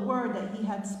fulfill the word that he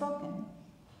had spoken.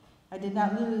 "I did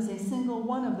not lose a single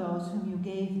one of those whom you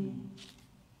gave me."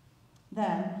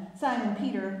 Then Simon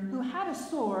Peter, who had a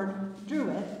sword, drew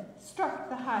it, struck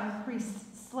the high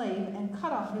priest's slave, and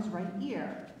cut off his right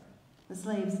ear. The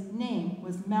slave's name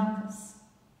was Malchus.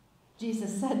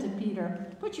 Jesus said to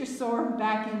Peter, "Put your sword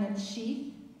back in its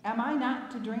sheath. Am I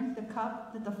not to drink the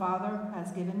cup that the Father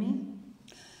has given me?"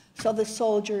 So the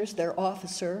soldiers, their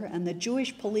officer, and the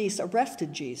Jewish police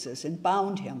arrested Jesus and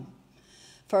bound him.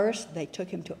 First, they took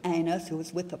him to Annas, who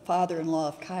was with the father-in-law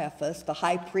of Caiaphas, the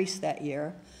high priest that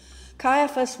year.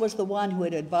 Caiaphas was the one who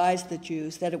had advised the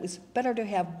Jews that it was better to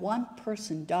have one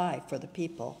person die for the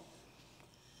people.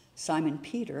 Simon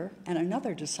Peter and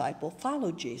another disciple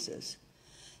followed Jesus.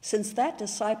 Since that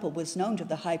disciple was known to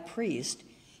the high priest,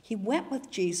 he went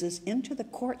with Jesus into the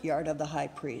courtyard of the high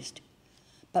priest.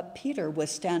 But Peter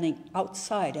was standing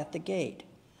outside at the gate.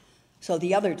 So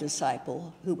the other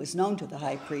disciple, who was known to the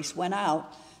high priest, went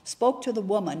out, spoke to the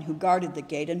woman who guarded the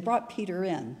gate, and brought Peter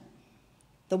in.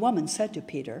 The woman said to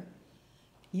Peter,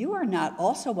 "You are not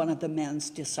also one of the men's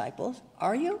disciples,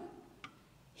 are you?"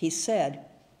 He said,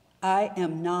 "I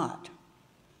am not."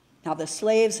 Now the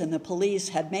slaves and the police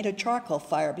had made a charcoal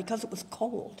fire because it was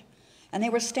cold, and they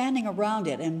were standing around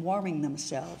it and warming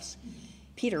themselves.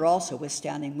 Peter also was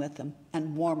standing with them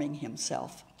and warming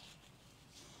himself.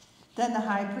 Then the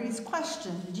high priest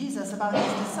questioned Jesus about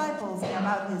his disciples and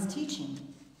about his teaching.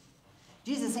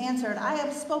 Jesus answered, "I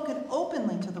have spoken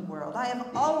openly to the world. I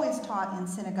have always taught in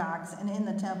synagogues and in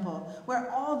the temple,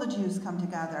 where all the Jews come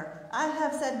together. I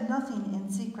have said nothing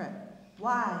in secret.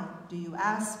 Why do you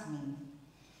ask me?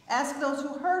 Ask those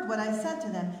who heard what I said to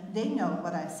them. They know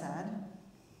what I said."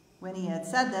 When he had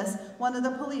said this, one of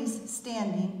the police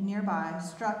standing nearby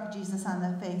struck Jesus on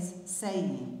the face,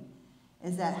 saying,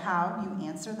 "Is that how you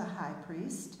answer the high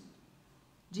priest?"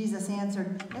 Jesus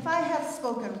answered, "If I have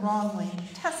spoken wrongly,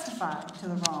 testify to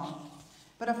the wrong.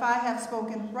 But if I have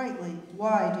spoken rightly,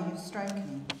 why do you strike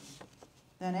me?"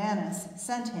 Then Annas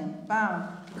sent him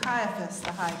bound to Caiaphas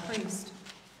the high priest.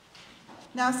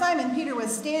 Now Simon Peter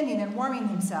was standing and warming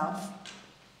himself.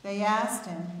 They asked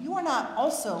him, "You are not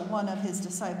also one of his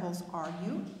disciples, are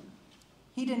you?"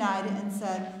 He denied it and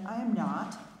said, "I am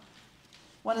not."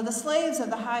 One of the slaves of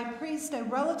the high priest, a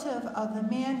relative of the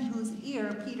man whose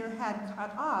ear Peter had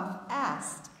cut off,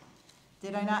 asked,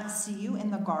 "Did I not see you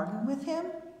in the garden with him?"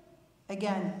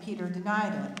 Again, Peter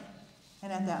denied it,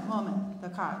 and at that moment the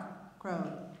cock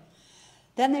crowed.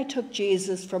 Then they took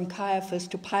Jesus from Caiaphas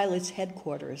to Pilate's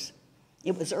headquarters.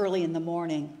 It was early in the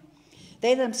morning.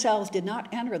 They themselves did not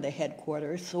enter the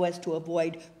headquarters so as to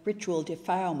avoid ritual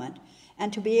defilement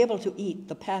and to be able to eat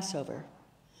the Passover.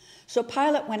 So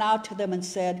Pilate went out to them and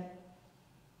said,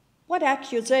 "What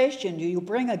accusation do you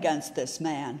bring against this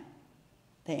man?"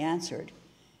 They answered,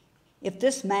 "If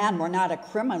this man were not a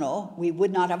criminal, we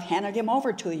would not have handed him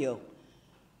over to you."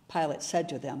 Pilate said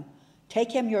to them,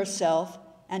 "Take him yourself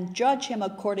and judge him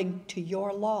according to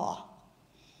your law."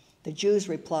 The Jews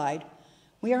replied,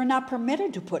 "We are not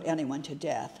permitted to put anyone to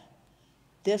death."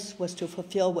 This was to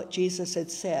fulfill what Jesus had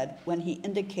said when he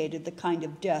indicated the kind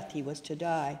of death he was to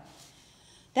die.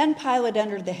 Then Pilate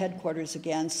entered the headquarters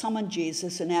again, summoned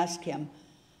Jesus, and asked him,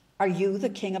 "Are you the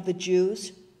king of the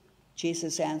Jews?"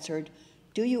 Jesus answered,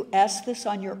 "Do you ask this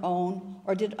on your own,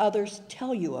 or did others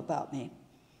tell you about me?"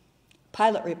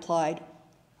 Pilate replied,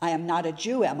 "I am not a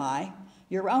Jew, am I?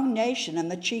 Your own nation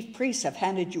and the chief priests have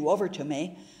handed you over to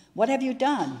me. What have you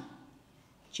done?"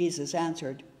 Jesus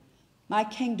answered, "My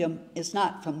kingdom is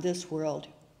not from this world.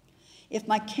 If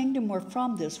my kingdom were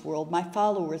from this world, my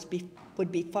followers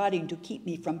would be fighting to keep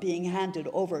me from being handed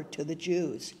over to the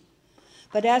Jews.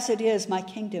 But as it is, my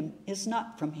kingdom is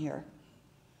not from here."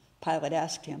 Pilate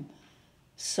asked him,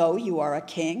 "So you are a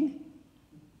king?"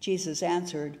 Jesus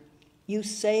answered, "You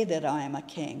say that I am a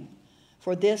king.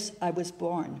 For this I was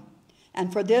born,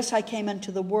 and for this I came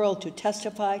into the world, to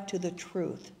testify to the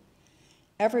truth.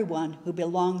 Everyone who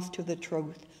belongs to the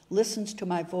truth listens to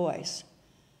my voice."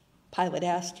 Pilate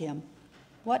asked him,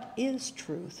 "What is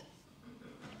truth?"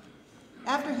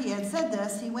 After he had said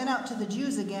this, he went out to the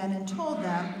Jews again and told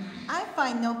them, "I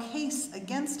find no case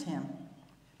against him.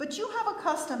 But you have a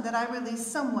custom that I release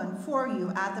someone for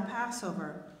you at the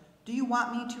Passover. Do you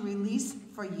want me to release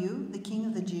for you the king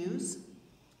of the Jews?"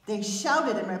 They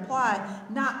shouted in reply,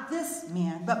 "Not this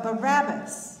man, but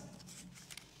Barabbas."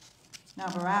 Now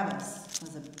Barabbas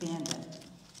was a bandit.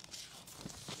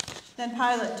 Then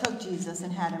Pilate took Jesus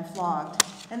and had him flogged.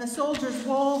 And the soldiers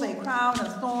wove a crown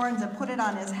of thorns and put it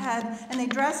on his head, and they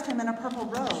dressed him in a purple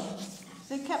robe.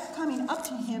 They kept coming up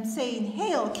to him, saying,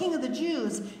 "Hail, King of the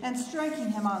Jews," and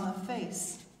striking him on the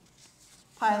face.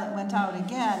 Pilate went out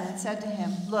again and said to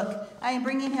him, "Look, I am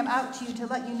bringing him out to you to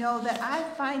let you know that I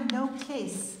find no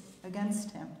case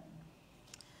against him."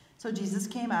 So Jesus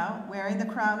came out, wearing the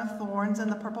crown of thorns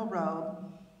and the purple robe.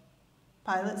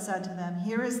 Pilate said to them,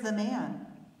 "Here is the man."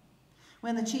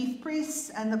 When the chief priests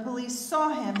and the police saw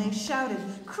him, they shouted,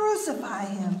 "Crucify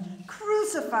him!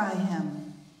 Crucify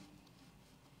him!"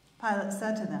 Pilate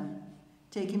said to them,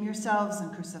 "Take him yourselves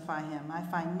and crucify him. I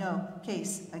find no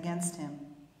case against him."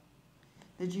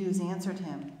 The Jews answered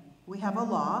him, "We have a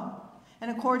law, and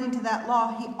according to that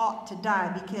law he ought to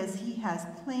die because he has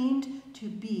claimed to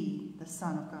be the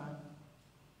Son of God."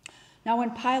 Now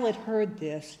when Pilate heard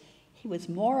this, he was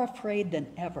more afraid than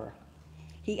ever.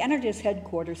 He entered his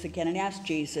headquarters again and asked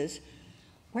Jesus,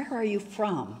 "Where are you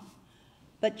from?"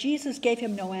 But Jesus gave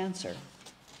him no answer.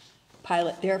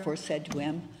 Pilate therefore said to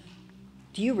him,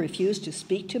 "Do you refuse to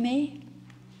speak to me?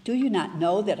 Do you not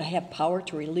know that I have power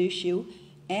to release you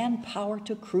and power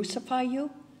to crucify you?"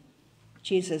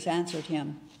 Jesus answered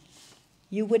him,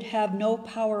 "You would have no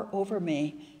power over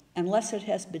me unless it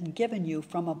has been given you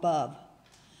from above.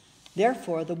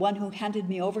 Therefore, the one who handed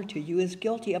me over to you is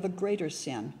guilty of a greater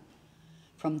sin."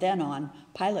 From then on,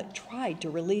 Pilate tried to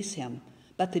release him,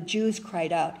 but the Jews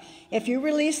cried out, "If you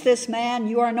release this man,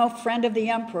 you are no friend of the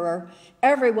emperor.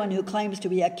 Everyone who claims to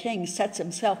be a king sets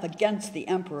himself against the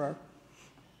emperor."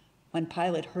 When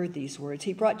Pilate heard these words,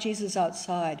 he brought Jesus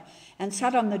outside and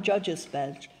sat on the judge's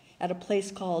bench at a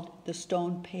place called the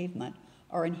Stone Pavement,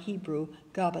 or in Hebrew,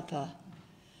 Gabbatha.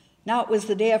 Now it was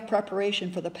the day of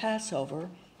preparation for the Passover,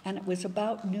 and it was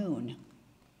about noon.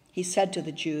 He said to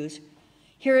the Jews,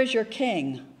 "Here is your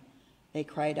king." They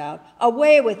cried out,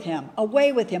 "Away with him!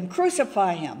 Away with him!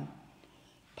 Crucify him!"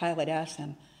 Pilate asked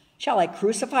them, "Shall I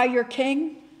crucify your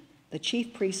king?" The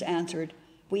chief priests answered,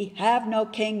 "We have no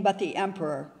king but the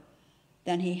emperor."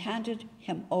 Then he handed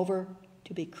him over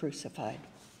to be crucified.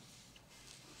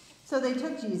 So they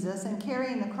took Jesus, and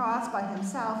carrying the cross by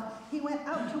himself, he went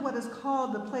out to what is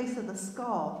called the place of the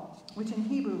skull, which in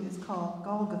Hebrew is called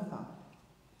Golgotha.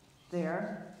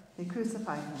 There they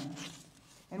crucified him,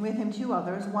 and with him 2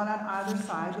 others, one on either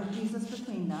side, with Jesus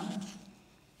between them.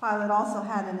 Pilate also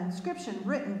had an inscription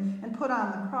written and put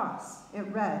on the cross. It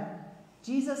read,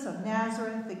 "Jesus of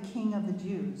Nazareth, the King of the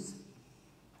Jews."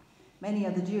 Many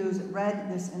of the Jews read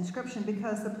this inscription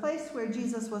because the place where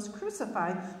Jesus was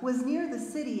crucified was near the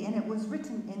city, and it was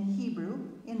written in Hebrew,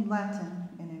 in Latin,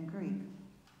 and in Greek.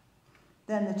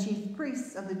 Then the chief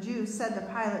priests of the Jews said to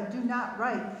Pilate, "Do not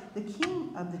write, 'The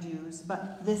King of the Jews,'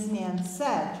 but 'This man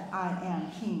said, I am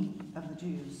King of the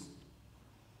Jews.'"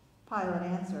 Pilate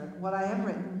answered, "What I have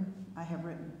written, I have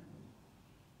written."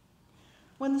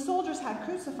 When the soldiers had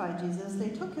crucified Jesus, they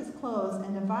took his clothes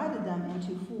and divided them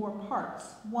into 4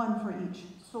 parts, one for each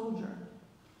soldier.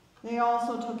 They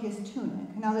also took his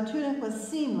tunic. Now the tunic was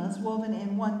seamless, woven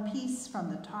in one piece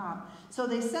from the top. So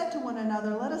they said to one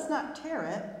another, "Let us not tear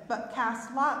it, but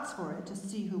cast lots for it to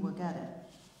see who will get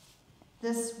it."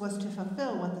 This was to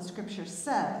fulfill what the scripture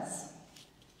says.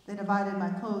 "They divided my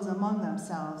clothes among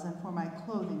themselves, and for my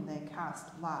clothing they cast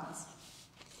lots."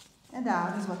 And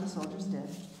that is what the soldiers did.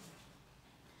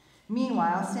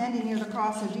 Meanwhile, standing near the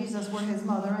cross of Jesus were his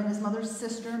mother and his mother's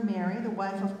sister, Mary, the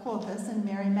wife of Clopas, and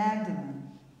Mary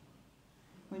Magdalene.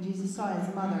 When Jesus saw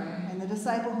his mother and the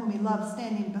disciple whom he loved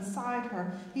standing beside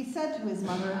her, he said to his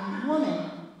mother,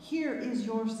 "Woman, here is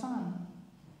your son."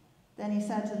 Then he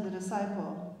said to the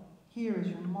disciple, "Here is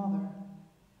your mother."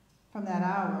 From that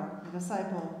hour, the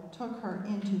disciple took her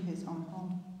into his own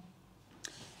home.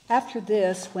 After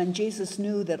this, when Jesus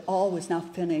knew that all was now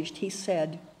finished, he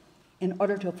said, in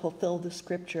order to fulfill the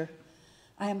scripture,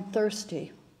 "I am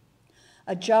thirsty."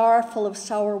 A jar full of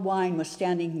sour wine was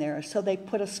standing there, so they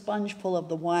put a sponge full of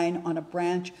the wine on a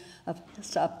branch of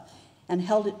hyssop and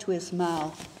held it to his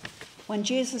mouth. When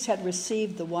Jesus had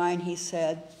received the wine, he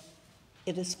said,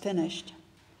 "It is finished."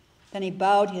 Then he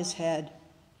bowed his head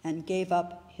and gave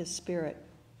up his spirit.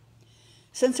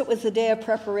 Since it was the day of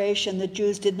preparation, the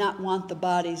Jews did not want the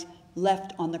bodies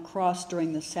left on the cross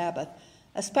during the Sabbath,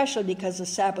 especially because the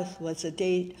Sabbath was a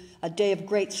day of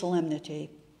great solemnity.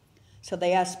 So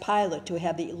they asked Pilate to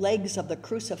have the legs of the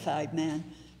crucified man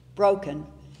broken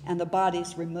and the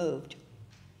bodies removed.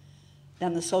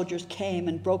 Then the soldiers came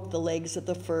and broke the legs of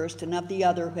the first and of the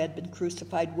other who had been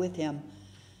crucified with him.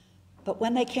 But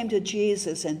when they came to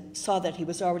Jesus and saw that he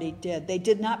was already dead, they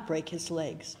did not break his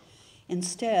legs.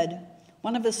 Instead,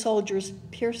 one of the soldiers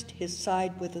pierced his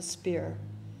side with a spear,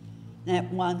 and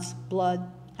at once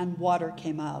blood and water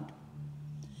came out.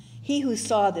 He who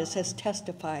saw this has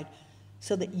testified,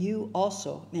 so that you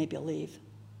also may believe.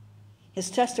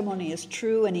 His testimony is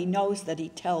true, and he knows that he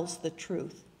tells the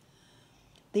truth.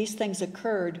 These things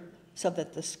occurred so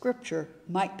that the scripture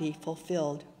might be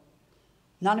fulfilled.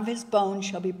 None of his bones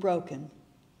shall be broken.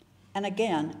 And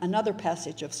again, another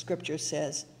passage of Scripture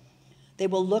says, they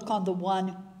will look on the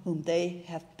one whom they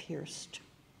have pierced.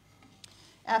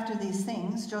 After these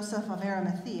things, Joseph of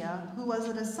Arimathea, who was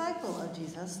a disciple of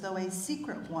Jesus, though a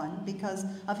secret one because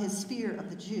of his fear of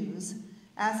the Jews,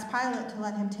 asked Pilate to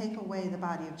let him take away the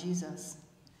body of Jesus.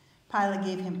 Pilate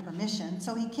gave him permission,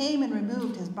 so he came and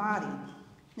removed his body.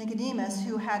 Nicodemus,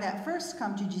 who had at first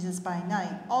come to Jesus by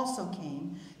night, also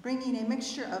came, bringing a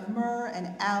mixture of myrrh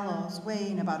and aloes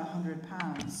weighing about 100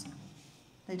 pounds.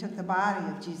 They took the body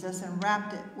of Jesus and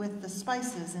wrapped it with the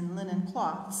spices in linen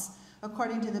cloths,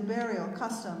 according to the burial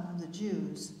custom of the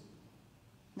Jews.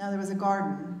 Now there was a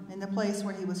garden in the place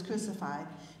where he was crucified,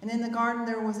 and in the garden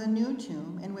there was a new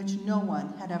tomb in which no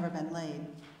one had ever been laid.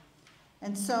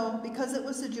 And so, because it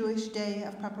was the Jewish day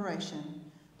of preparation,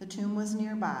 the tomb was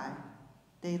nearby.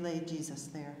 They laid Jesus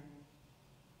there.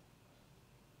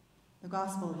 The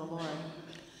Gospel of the Lord.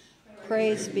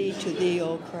 Praise be to thee,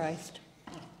 O Christ.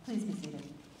 Please be seated.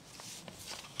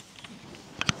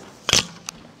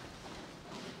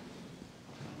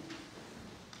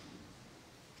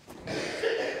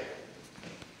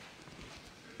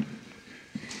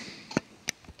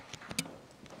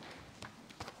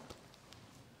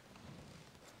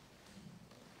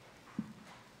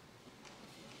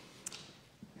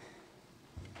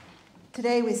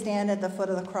 Today we stand at the foot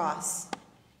of the cross,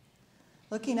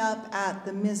 looking up at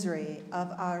the misery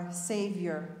of our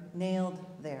Savior nailed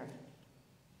there.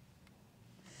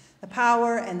 The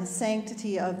power and the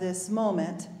sanctity of this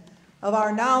moment, of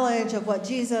our knowledge of what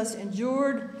Jesus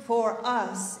endured for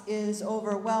us, is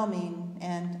overwhelming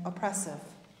and oppressive.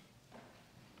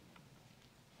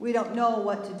 We don't know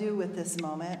what to do with this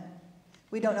moment.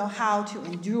 We don't know how to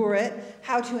endure it,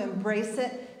 how to embrace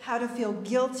it, how to feel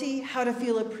guilty, how to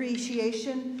feel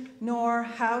appreciation, nor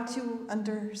how to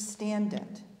understand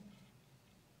it.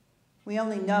 We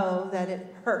only know that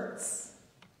it hurts.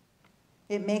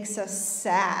 It makes us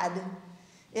sad.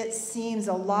 It seems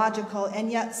illogical,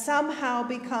 and yet somehow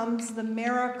becomes the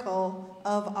miracle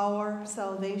of our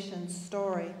salvation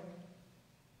story.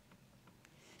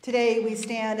 Today we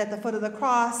stand at the foot of the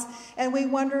cross, and we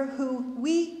wonder who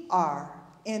we are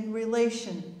in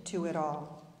relation to it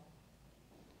all.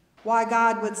 Why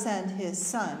God would send his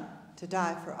Son to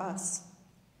die for us.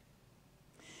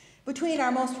 Between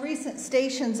our most recent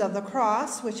Stations of the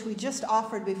Cross, which we just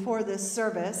offered before this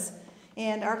service,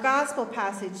 and our gospel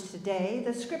passage today,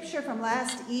 the scripture from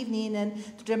last evening, and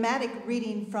the dramatic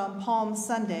reading from Palm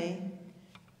Sunday,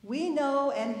 we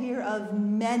know and hear of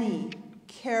many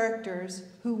characters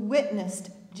who witnessed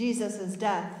Jesus'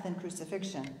 death and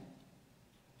crucifixion.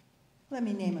 Let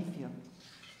me name a few.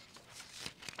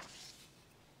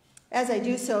 As I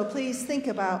do so, please think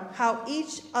about how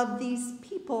each of these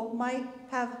people might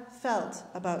have felt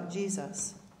about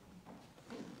Jesus.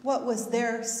 What was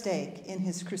their stake in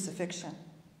his crucifixion?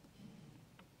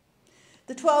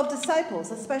 The 12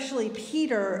 disciples, especially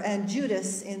Peter and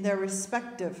Judas in their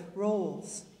respective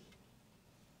roles.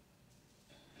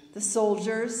 The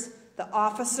soldiers, the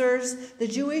officers, the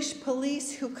Jewish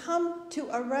police who come to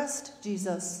arrest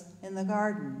Jesus in the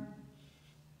garden.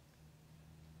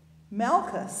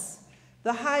 Malchus,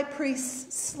 the high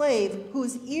priest's slave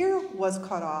whose ear was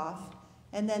cut off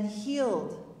and then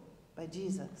healed by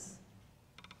Jesus.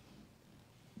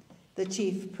 The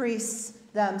chief priests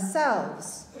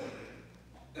themselves.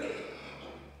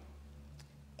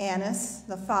 Annas,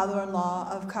 the father-in-law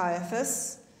of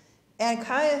Caiaphas, and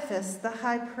Caiaphas, the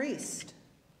high priest.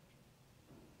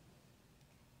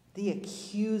 The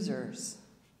accusers.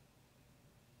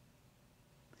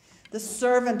 The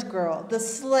servant girl, the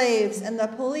slaves, and the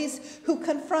police who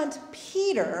confront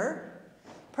Peter,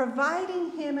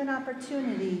 providing him an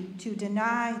opportunity to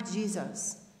deny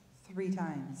Jesus 3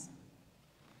 times.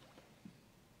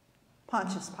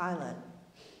 Pontius Pilate.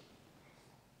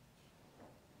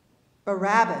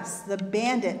 Barabbas, the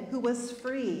bandit who was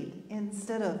freed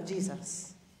instead of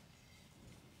Jesus.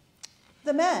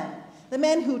 The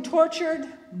men who tortured,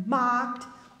 mocked,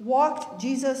 walked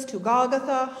Jesus to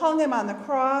Golgotha, hung him on the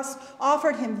cross,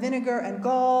 offered him vinegar and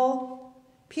gall,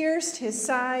 pierced his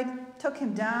side, took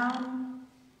him down.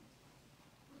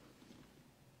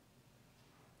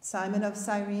 Simon of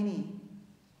Cyrene,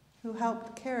 who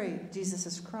helped carry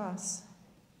Jesus' cross.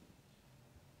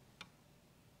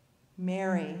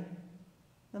 Mary,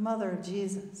 the mother of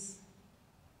Jesus.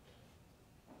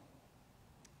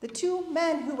 The 2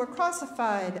 men who were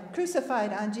crucified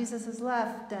on Jesus'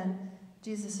 left and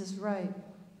Jesus' right.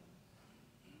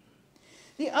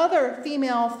 The other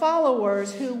female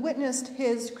followers who witnessed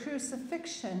his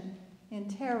crucifixion in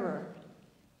terror.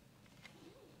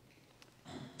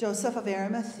 Joseph of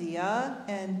Arimathea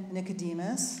and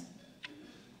Nicodemus.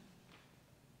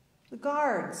 the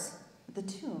guards at the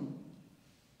tomb,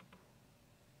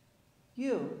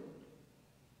 you,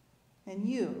 and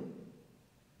you,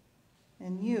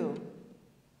 and you,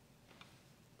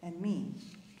 and me.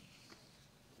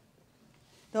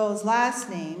 Those last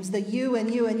names, the you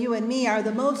and you and you and me, are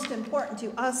the most important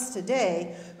to us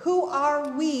today. Who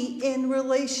are we in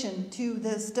relation to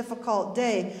this difficult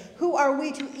day? Who are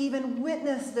we to even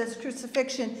witness this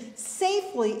crucifixion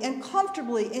safely and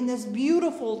comfortably in this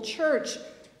beautiful church?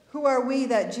 Who are we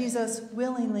that Jesus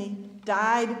willingly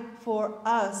died for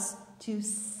us to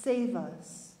save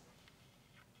us?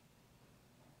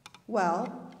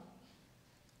 Well,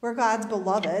 we're God's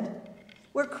beloved.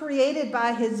 We're created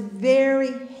by his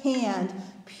very hand,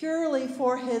 purely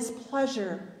for his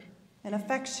pleasure and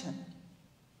affection.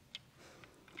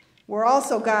 We're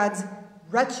also God's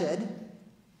wretched,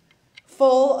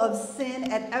 full of sin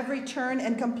at every turn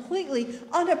and completely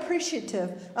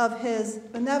unappreciative of his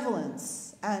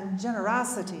benevolence and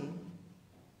generosity.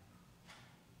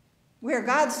 We're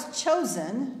God's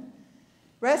chosen,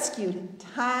 rescued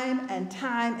time and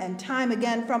time and time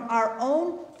again from our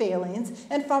own failings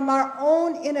and from our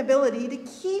own inability to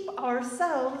keep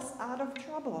ourselves out of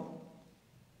trouble.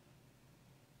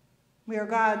 We are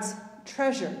God's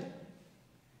treasure,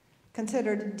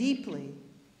 considered deeply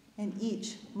in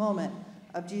each moment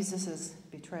of Jesus'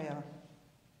 betrayal.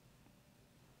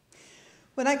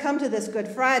 When I come to this Good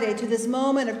Friday, to this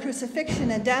moment of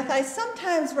crucifixion and death, I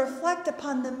sometimes reflect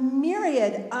upon the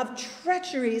myriad of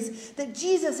treacheries that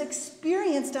Jesus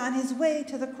experienced on his way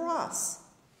to the cross.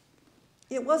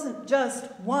 It wasn't just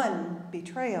one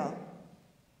betrayal.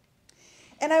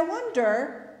 And I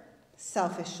wonder,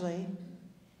 selfishly,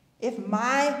 if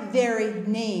my very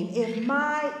name, if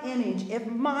my image, if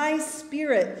my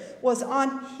spirit was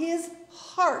on his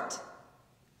heart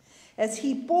as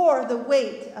he bore the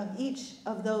weight of each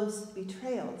of those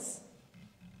betrayals.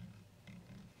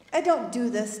 I don't do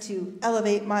this to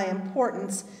elevate my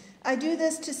importance. I do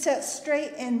this to set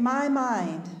straight in my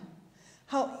mind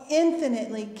how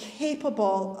infinitely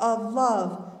capable of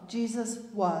love Jesus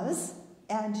was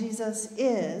and Jesus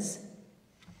is,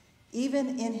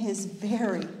 even in his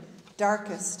very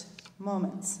darkest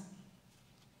moments.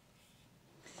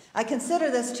 I consider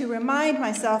this to remind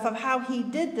myself of how he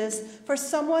did this for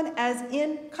someone as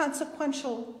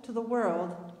inconsequential to the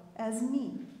world as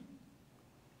me.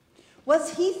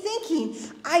 Was he thinking,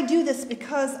 I do this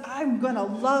because I'm going to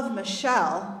love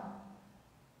Michelle,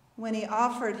 when he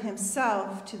offered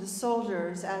himself to the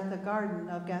soldiers at the Garden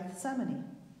of Gethsemane?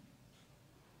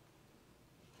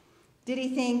 Did he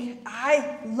think,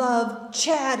 I love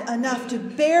Chad enough to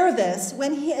bear this,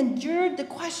 when he endured the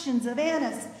questions of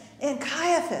Annas and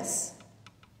Caiaphas?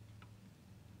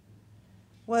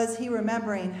 Was he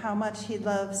remembering how much he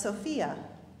loved Sophia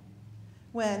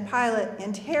when Pilate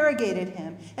interrogated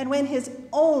him and when his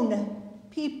own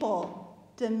people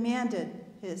demanded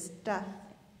his death?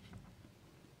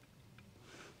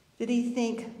 Did he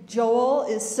think Joel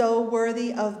is so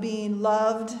worthy of being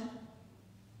loved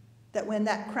that when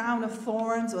that crown of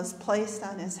thorns was placed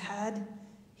on his head,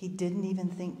 he didn't even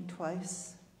think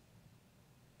twice?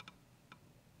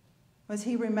 Was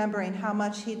he remembering how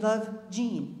much he loved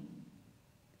Jean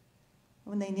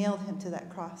when they nailed him to that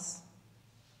cross?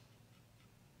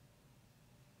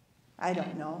 I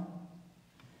don't know.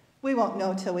 We won't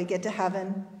know till we get to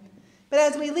heaven. But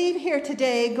as we leave here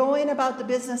today, going about the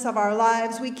business of our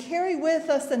lives, we carry with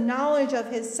us the knowledge of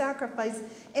his sacrifice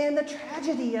and the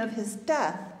tragedy of his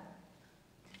death.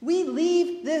 We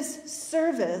leave this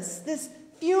service, this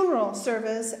funeral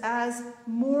service, as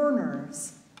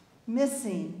mourners,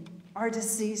 missing our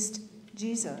deceased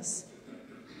Jesus.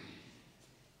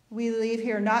 We leave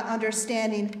here not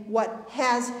understanding what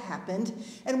has happened,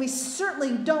 and we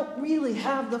certainly don't really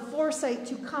have the foresight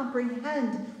to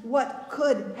comprehend what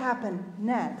could happen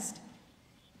next.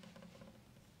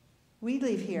 We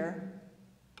leave here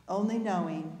only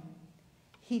knowing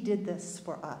he did this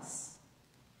for us.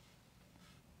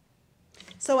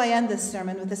 So I end this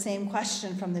sermon with the same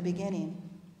question from the beginning.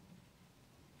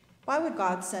 Why would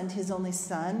God send his only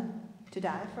Son to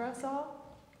die for us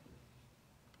all?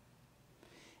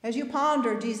 As you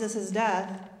ponder Jesus'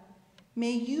 death,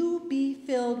 may you be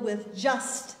filled with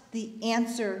just the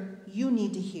answer you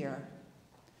need to hear,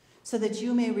 so that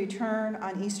you may return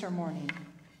on Easter morning,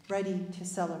 ready to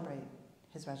celebrate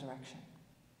his resurrection.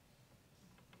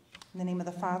 In the name of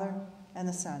the Father, and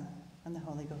the Son, and the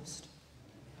Holy Ghost.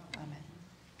 Amen.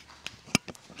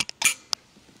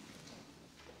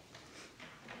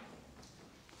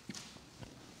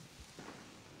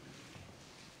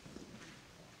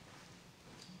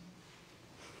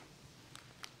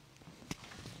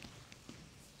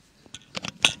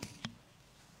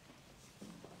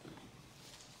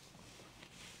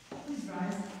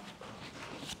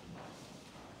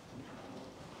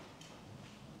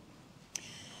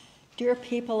 Dear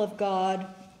people of God,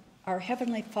 our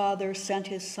Heavenly Father sent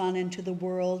his Son into the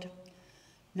world,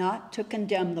 not to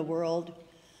condemn the world,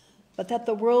 but that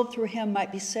the world through him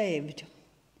might be saved,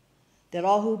 that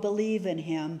all who believe in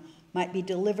him might be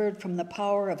delivered from the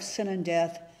power of sin and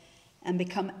death and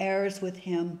become heirs with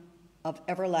him of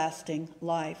everlasting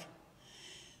life.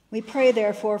 We pray,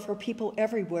 therefore, for people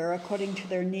everywhere according to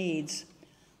their needs.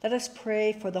 Let us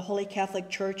pray for the Holy Catholic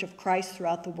Church of Christ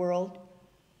throughout the world,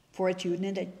 for its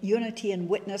unity in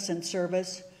witness and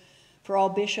service, for all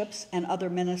bishops and other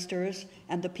ministers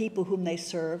and the people whom they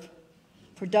serve,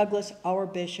 for Douglas, our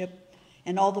bishop,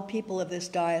 and all the people of this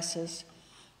diocese,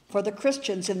 for the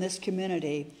Christians in this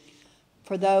community,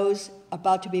 for those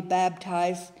about to be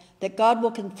baptized, that God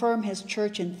will confirm his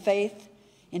church in faith,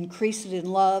 increase it in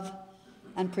love,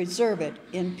 and preserve it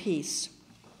in peace.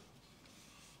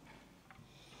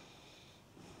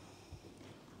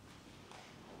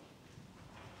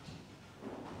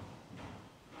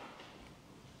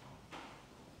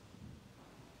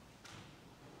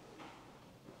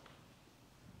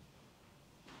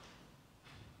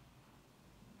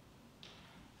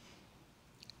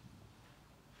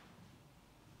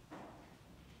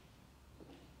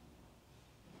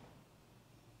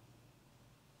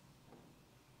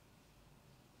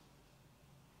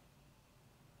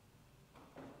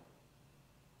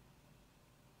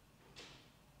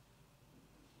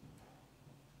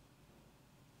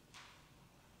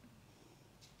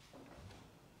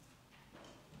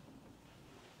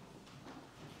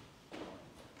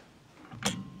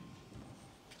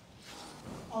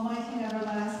 Almighty and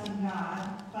everlasting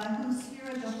God, by whose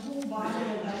Spirit the whole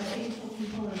body of thy faithful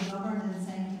people is governed and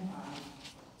sanctified,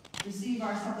 receive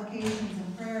our supplications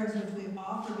and prayers which we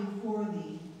offer before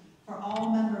thee for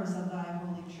all members of thy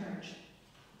holy church,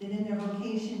 that in their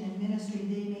vocation and ministry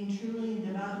they may truly and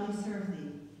devoutly serve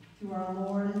thee, through our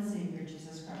Lord and Savior,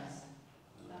 Jesus Christ.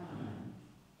 Amen.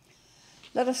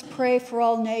 Let us pray for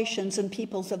all nations and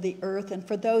peoples of the earth and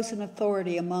for those in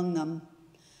authority among them,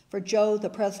 for Joe, the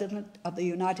President of the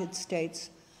United States,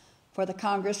 for the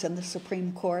Congress and the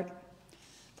Supreme Court,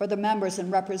 for the members and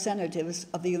representatives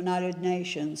of the United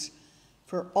Nations,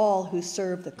 for all who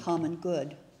serve the common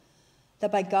good,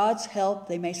 that by God's help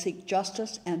they may seek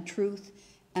justice and truth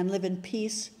and live in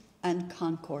peace and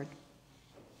concord.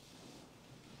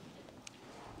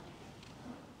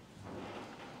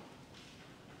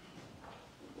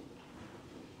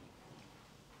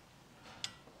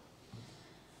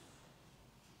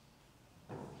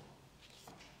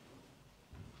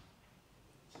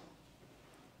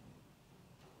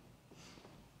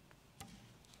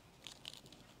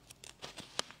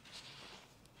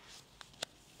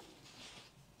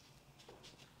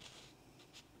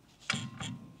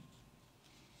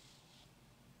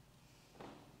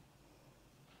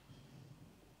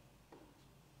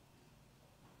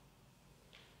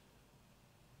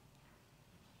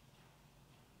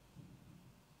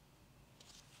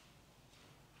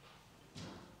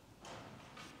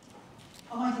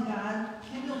 Almighty God,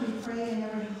 kindle, we pray, in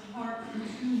every heart the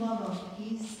true love of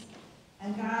peace,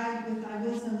 and guide with thy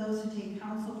wisdom those who take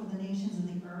counsel for the nations of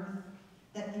the earth,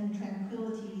 that in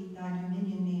tranquility thy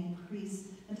dominion may increase,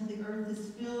 until the earth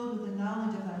is filled with the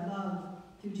knowledge of thy love,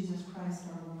 through Jesus Christ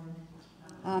our Lord.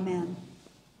 Amen.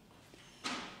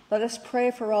 Let us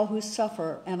pray for all who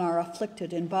suffer and are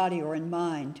afflicted in body or in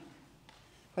mind,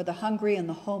 for the hungry and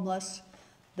the homeless,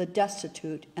 the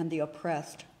destitute and the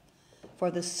oppressed, for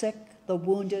the sick, the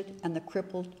wounded, and the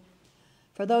crippled,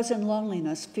 for those in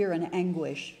loneliness, fear, and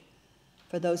anguish,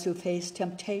 for those who face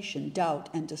temptation, doubt,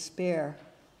 and despair,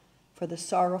 for the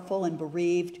sorrowful and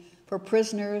bereaved, for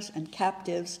prisoners and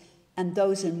captives, and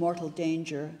those in mortal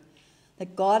danger,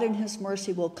 that God in his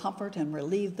mercy will comfort and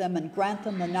relieve them and grant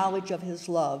them the knowledge of his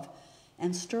love,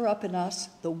 and stir up in us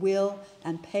the will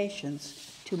and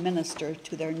patience to minister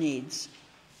to their needs.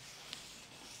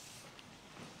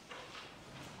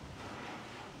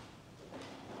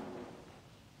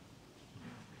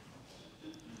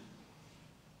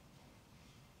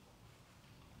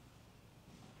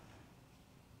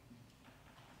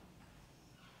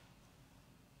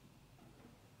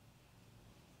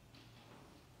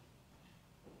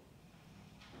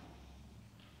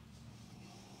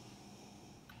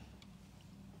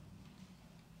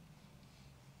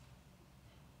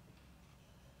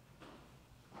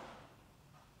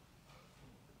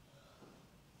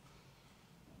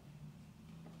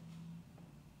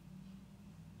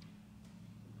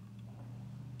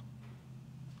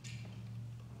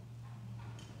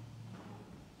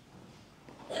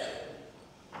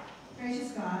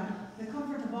 Gracious God, the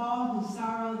comfort of all who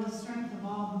sorrow, the strength of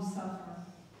all who suffer,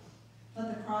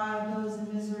 let the cry of those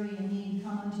in misery and need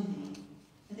come unto thee,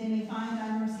 that they may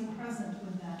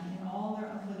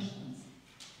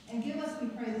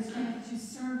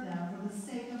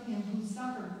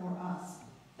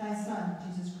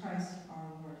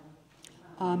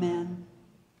Amen.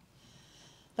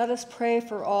 Let us pray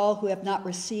for all who have not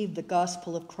received the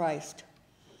gospel of Christ,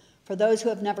 for those who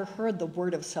have never heard the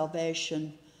word of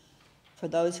salvation, for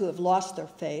those who have lost their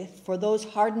faith, for those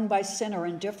hardened by sin or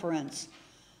indifference,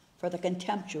 for the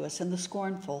contemptuous and the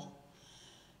scornful,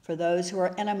 for those who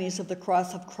are enemies of the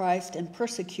cross of Christ and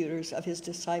persecutors of his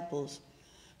disciples,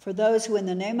 for those who in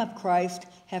the name of Christ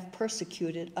have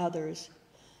persecuted others,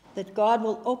 that God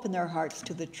will open their hearts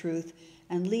to the truth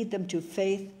and lead them to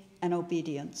faith and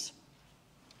obedience.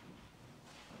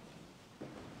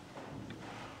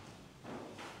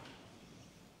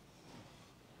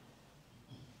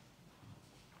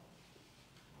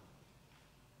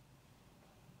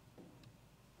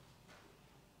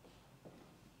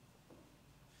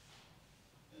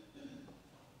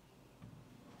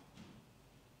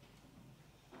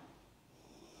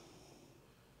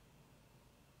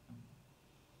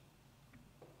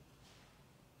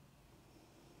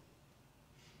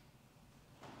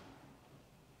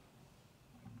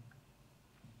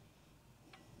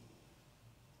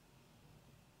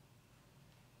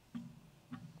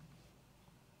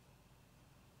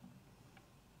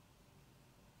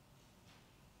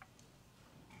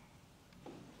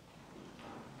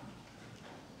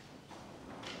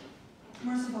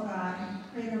 Merciful God,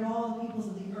 creator of all the peoples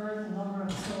of the earth and lover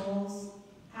of souls,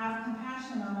 have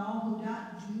compassion on all who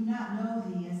do not know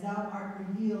thee as thou art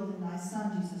revealed in thy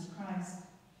Son, Jesus Christ.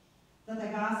 Let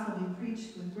thy gospel be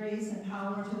preached with grace and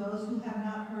power to those who have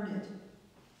not heard it.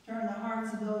 Turn the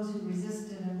hearts of those who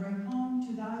resisted and bring home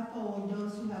to thy fold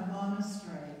those who have gone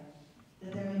astray,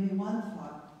 that there may be one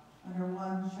flock under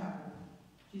one shepherd,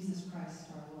 Jesus Christ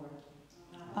our Lord.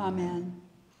 Amen.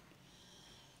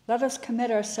 Let us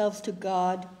commit ourselves to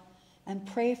God and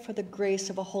pray for the grace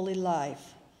of a holy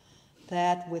life,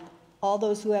 that with all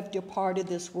those who have departed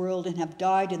this world and have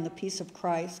died in the peace of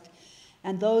Christ,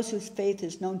 and those whose faith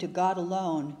is known to God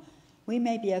alone, we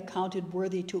may be accounted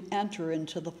worthy to enter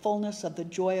into the fullness of the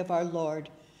joy of our Lord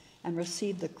and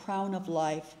receive the crown of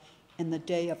life in the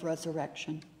day of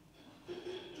resurrection.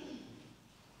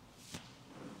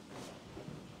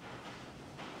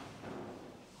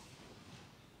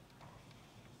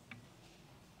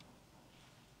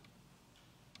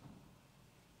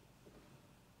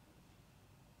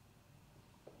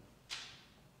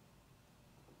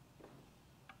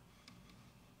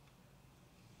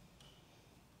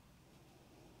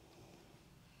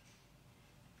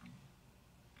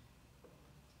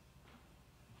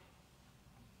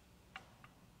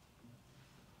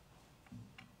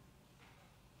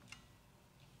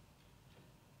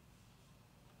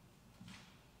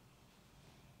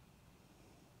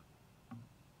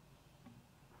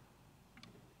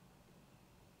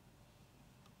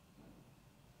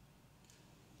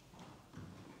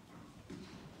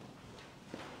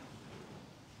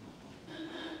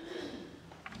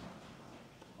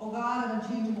 O God of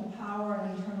unchangeable power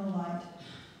and eternal light,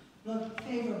 look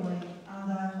favorably on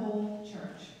thy whole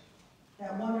church,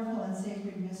 that wonderful and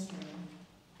sacred mystery.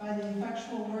 By the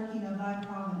effectual working of thy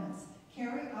providence,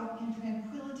 carry out in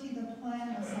tranquility the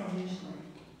plan of salvation,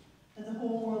 that the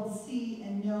whole world see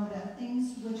and know that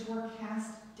things which were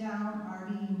cast down are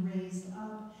being raised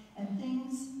up, and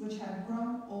things which have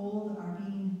grown old are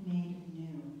being made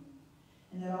new,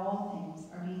 and that all things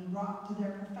are being brought to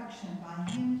their perfection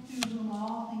by him through whom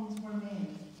all things were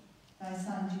made, thy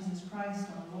Son, Jesus Christ,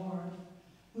 our Lord,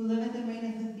 who liveth and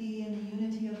reigneth with thee in the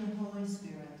unity of the Holy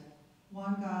Spirit,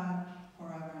 one God,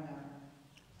 forever and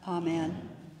ever. Amen.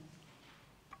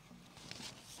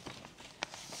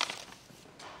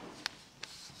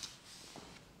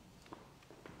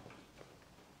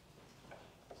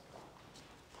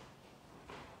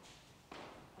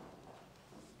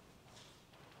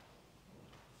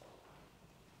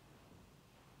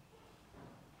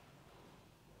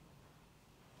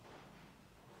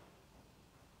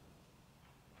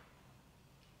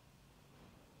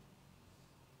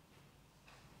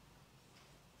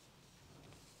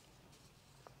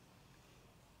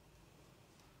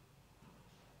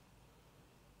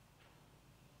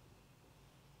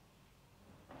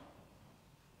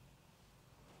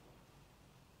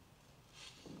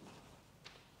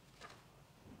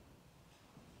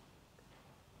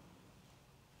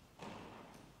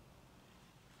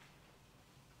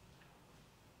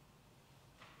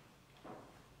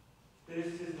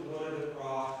 This is the wood of the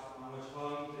cross on which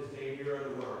hung the Savior of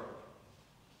the world.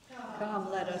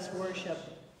 Come, let us worship.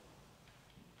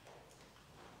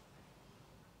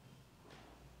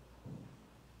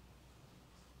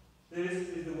 This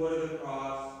is the wood of the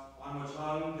cross on which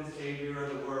hung the Savior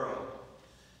of the world.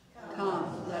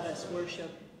 Come, let us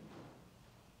worship.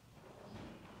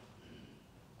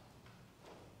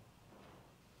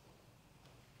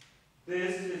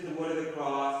 This is the wood of the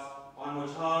cross on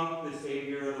which hung the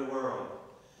Savior of the world.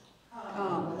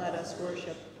 Come, let us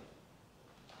worship.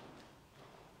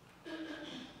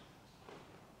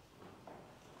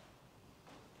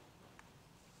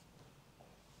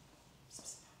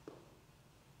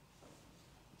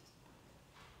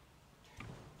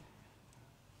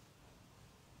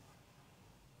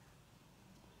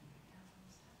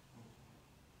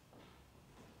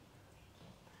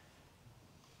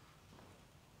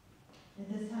 At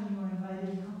this time, you are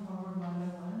invited to come forward one by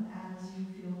one as you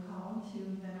feel called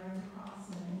to venerate the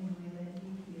cross in any way that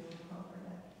you feel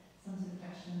appropriate. Some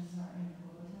suggestions are in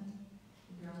your bulletin.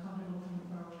 If you're uncomfortable coming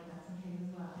forward, that's okay as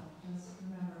well. Just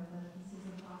remember that this is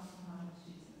a cross upon which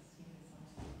Jesus gave his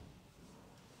life.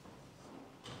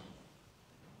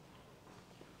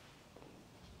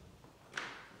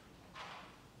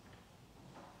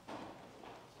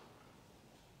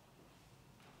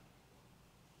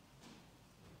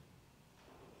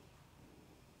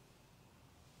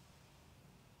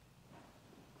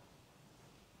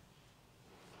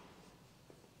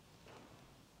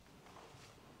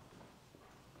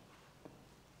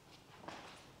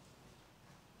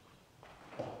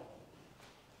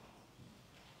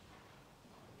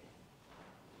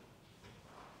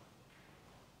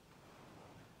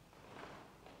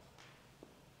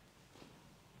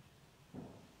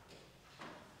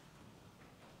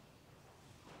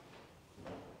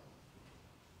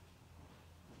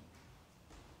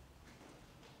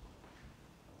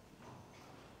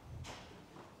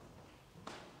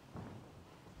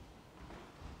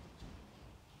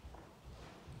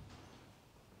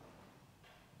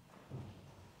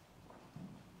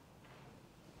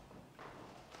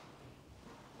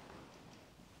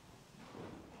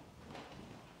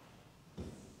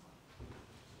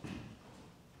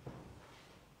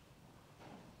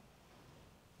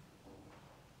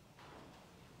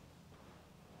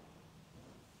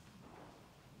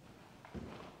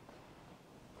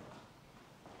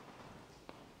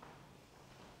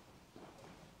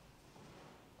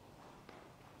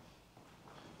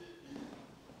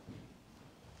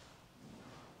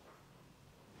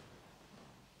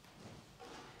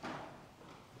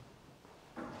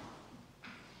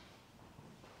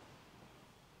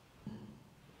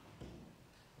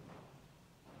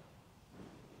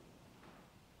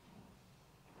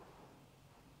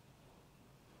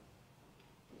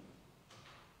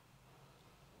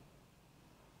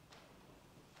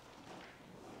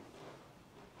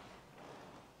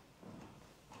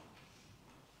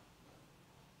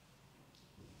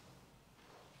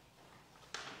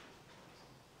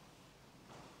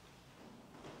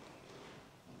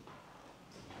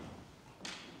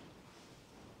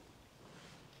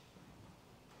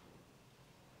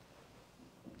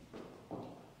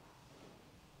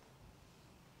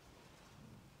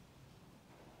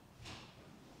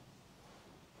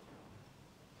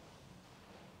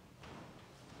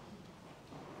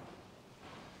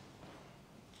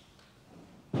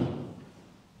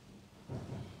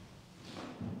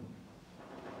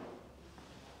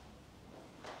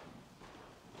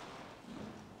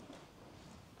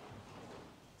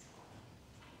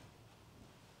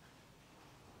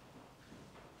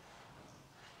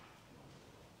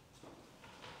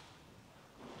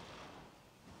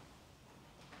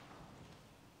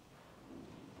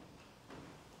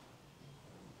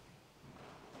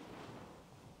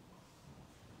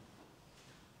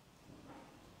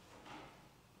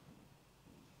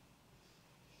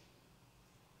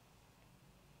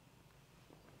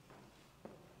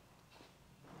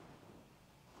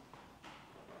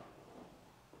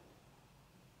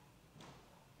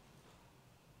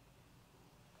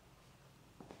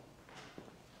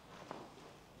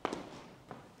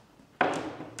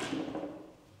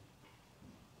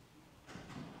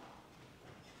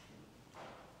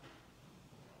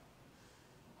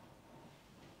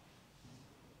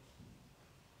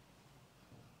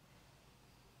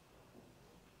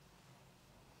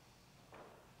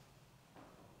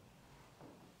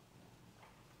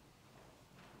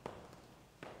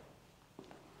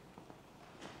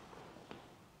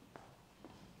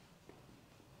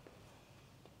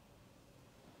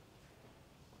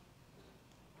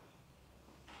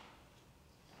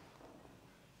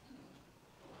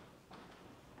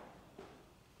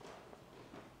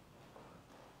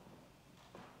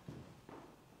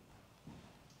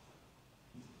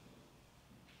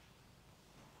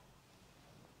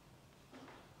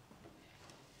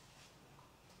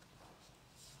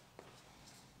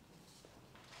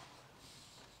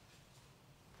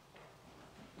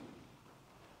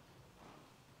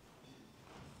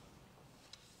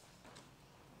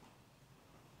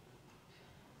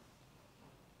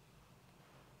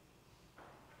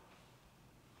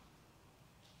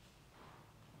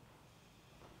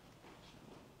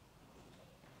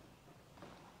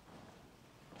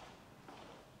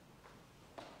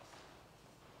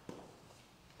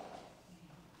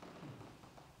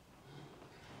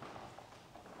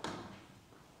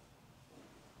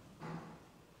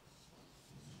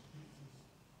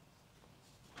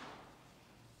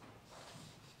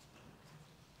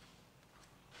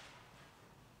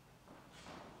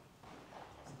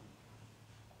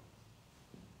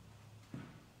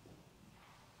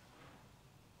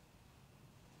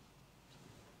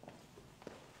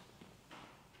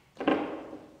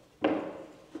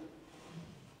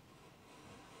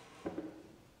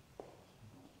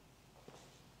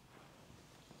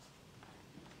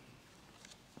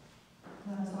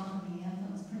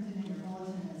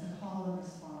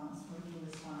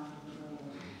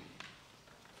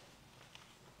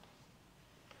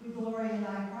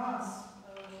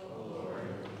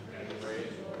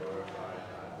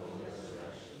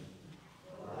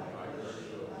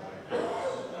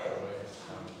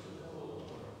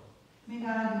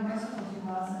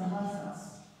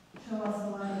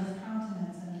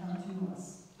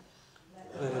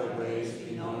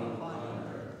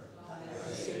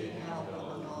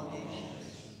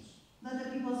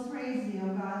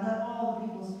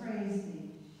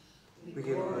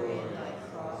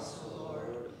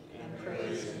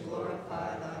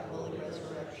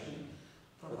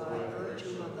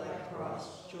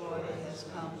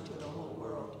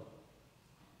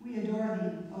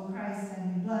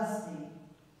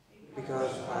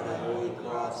 because by thy holy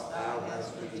cross thou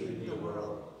hast redeemed the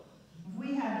world. If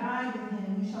we have died with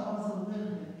him, we shall also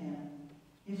live with him.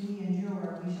 If we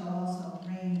endure, we shall also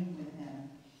reign with him.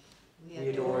 We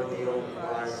adore thee, O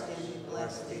Christ, and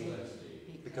bless thee,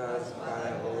 because by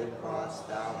thy holy cross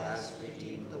thou hast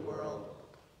redeemed the world.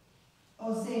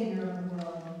 O Savior of the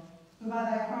world, who by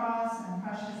thy cross and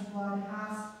precious blood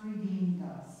hast redeemed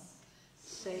us.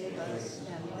 Save us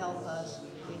and help us,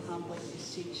 we humbly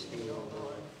beseech thee, O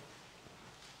Lord.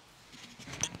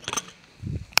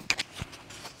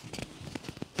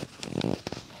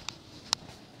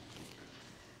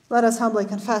 Let us humbly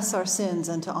confess our sins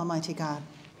unto Almighty God.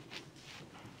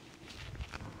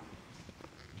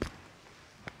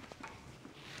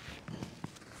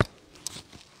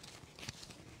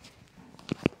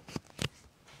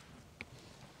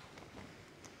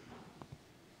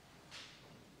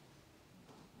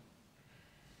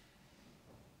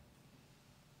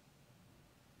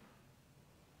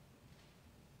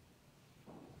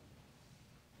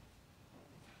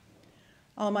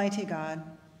 Almighty God,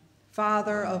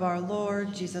 Father of our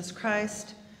Lord Jesus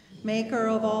Christ, maker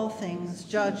of all things,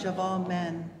 judge of all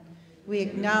men, we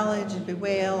acknowledge and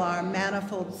bewail our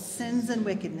manifold sins and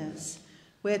wickedness,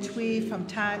 which we from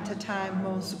time to time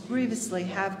most grievously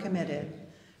have committed,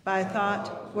 by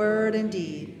thought, word, and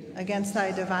deed, against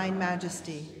thy divine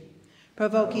majesty,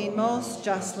 provoking most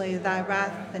justly thy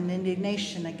wrath and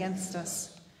indignation against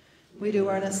us. We do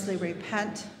earnestly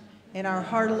repent and are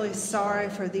heartily sorry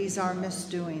for these our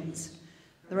misdoings.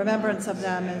 The remembrance of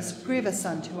them is grievous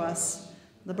unto us.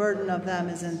 The burden of them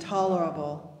is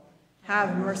intolerable.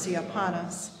 Have mercy upon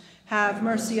us. Have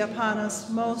mercy upon us,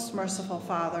 most merciful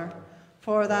Father,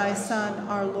 for thy Son,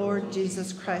 our Lord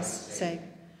Jesus Christ's sake.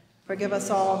 Forgive us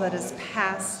all that is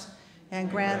past,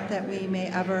 and grant that we may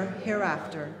ever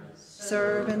hereafter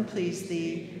serve and please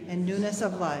thee in newness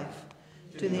of life,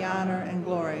 to the honor and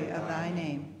glory of thy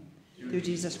name. Through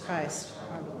Jesus Christ,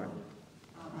 our Lord.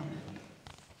 Amen.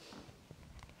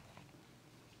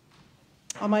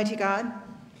 Almighty God,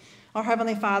 our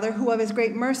Heavenly Father, who of his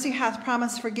great mercy hath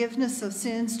promised forgiveness of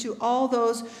sins to all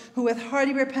those who with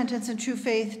hearty repentance and true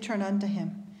faith turn unto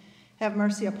him, have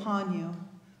mercy upon you,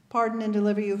 pardon and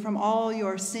deliver you from all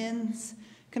your sins,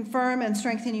 confirm and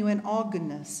strengthen you in all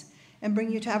goodness, and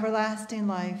bring you to everlasting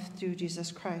life through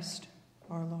Jesus Christ,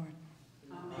 our Lord.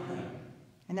 Amen.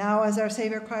 And now, as our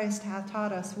Savior Christ hath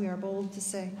taught us, we are bold to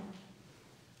say,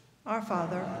 Our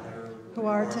Father, who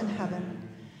art in heaven,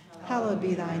 hallowed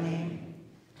be thy name.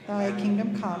 Thy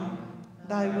kingdom come,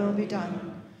 thy will be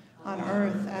done, on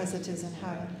earth as it is in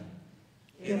heaven.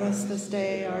 Give us this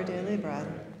day our daily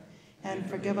bread, and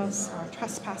forgive us our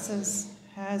trespasses,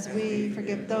 as we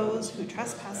forgive those who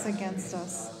trespass against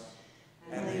us.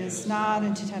 And lead us not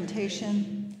into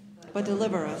temptation, but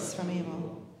deliver us from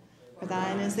evil. For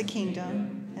thine is the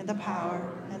kingdom, and the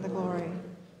power, and the glory,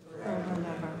 forever and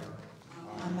ever.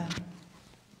 Amen.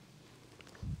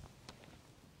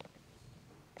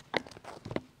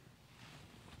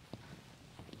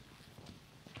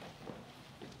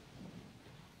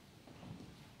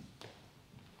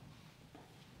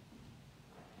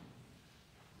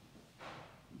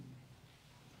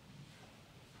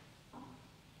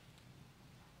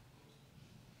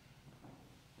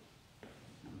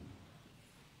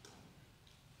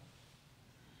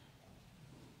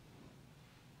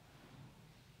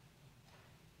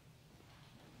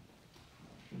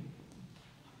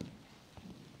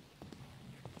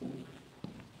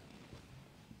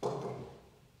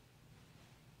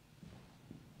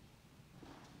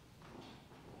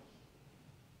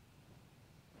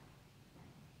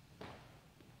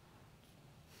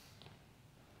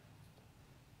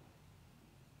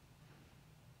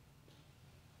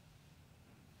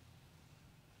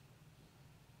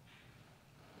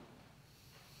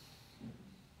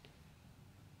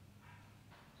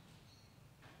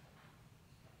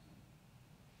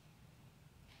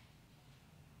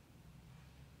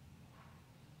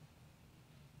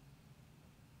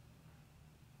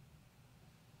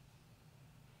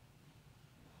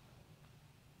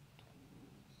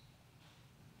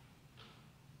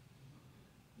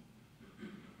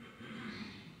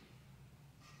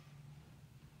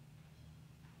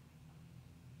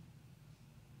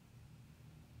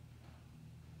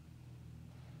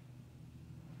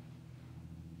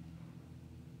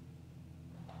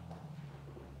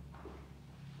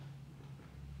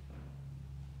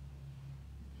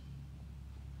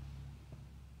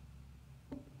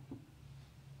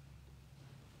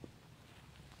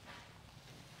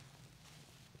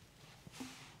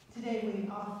 Today we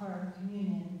offer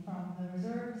communion from the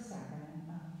reserved sacrament,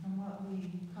 from what we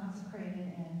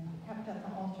consecrated and kept at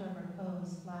the altar of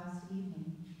repose last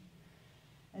evening.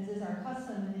 As is our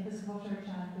custom in the Episcopal Church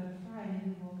on Good Friday,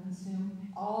 we will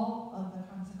consume all of the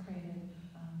consecrated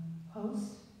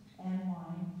host and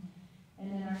wine.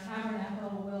 And then our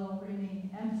tabernacle will remain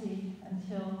empty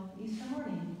until Easter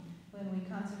morning, when we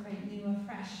consecrate new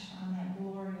afresh on that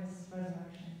glorious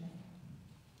resurrection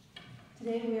day.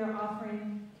 Today we are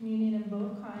offering communion in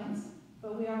both kinds,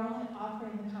 but we are only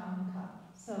offering the common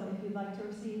cup. So if you'd like to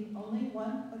receive only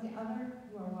one or the other,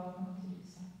 you are welcome to do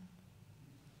so.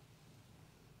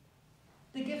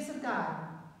 The gifts of God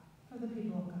for the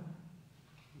people of God.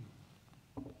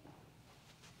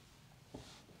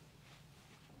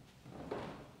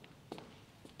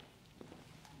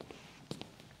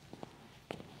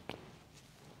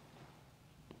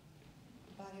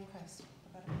 The body of Christ,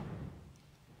 the body of Christ.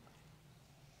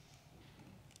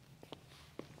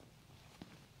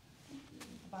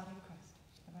 The body of Christ,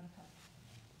 the body of Christ.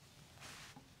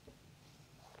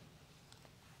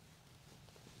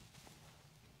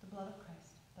 The blood of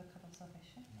Christ, the cup of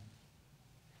salvation.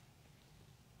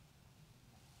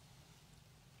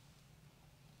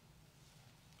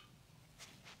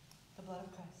 The blood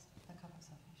of Christ, the cup of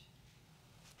salvation.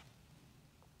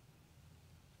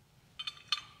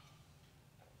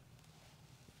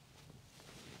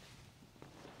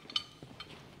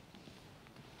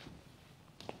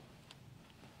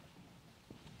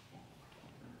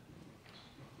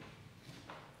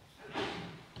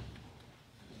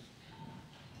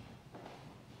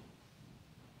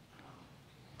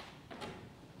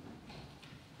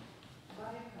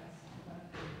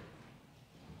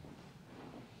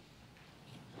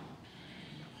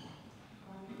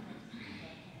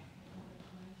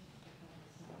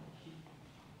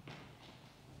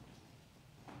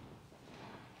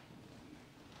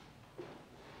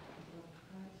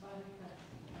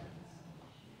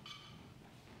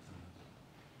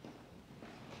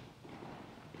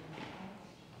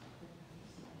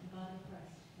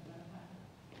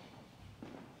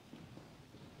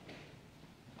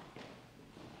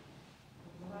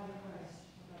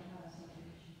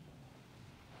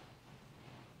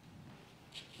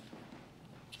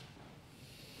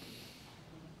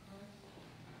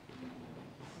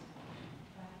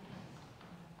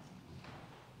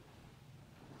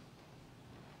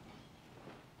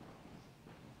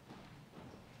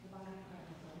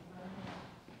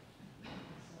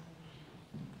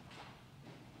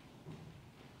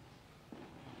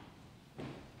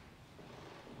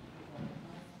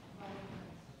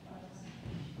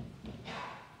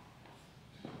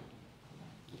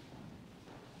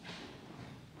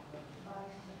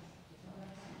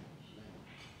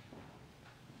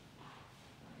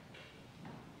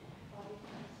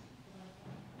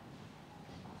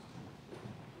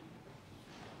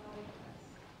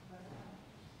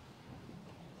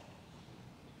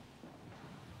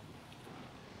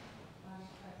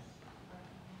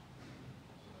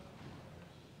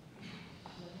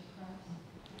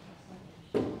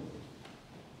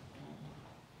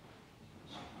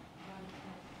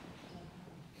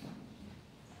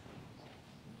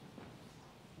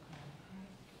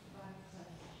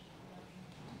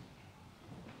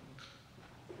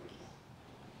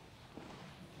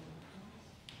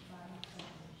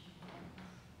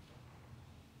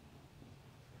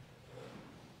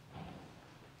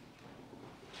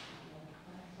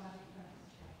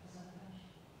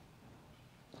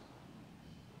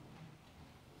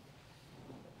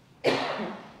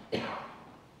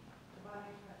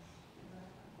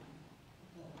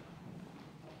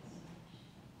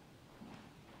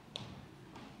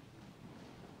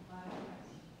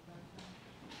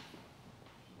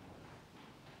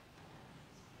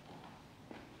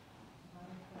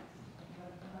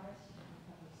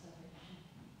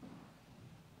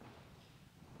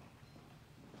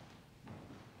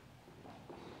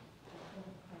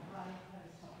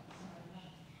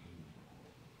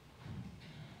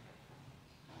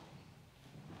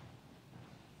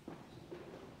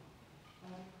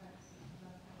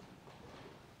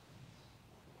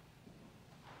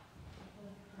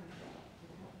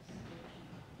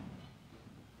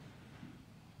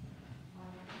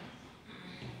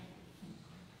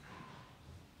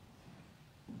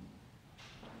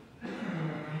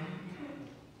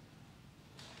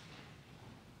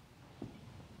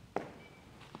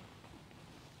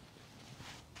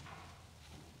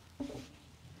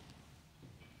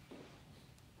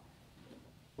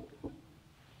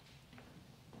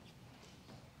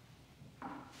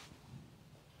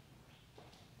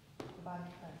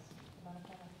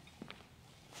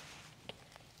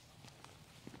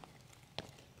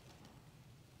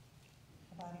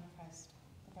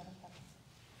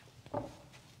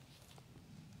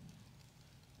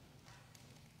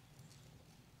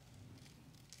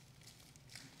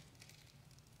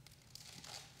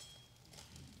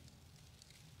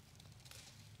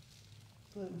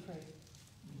 gluten-free.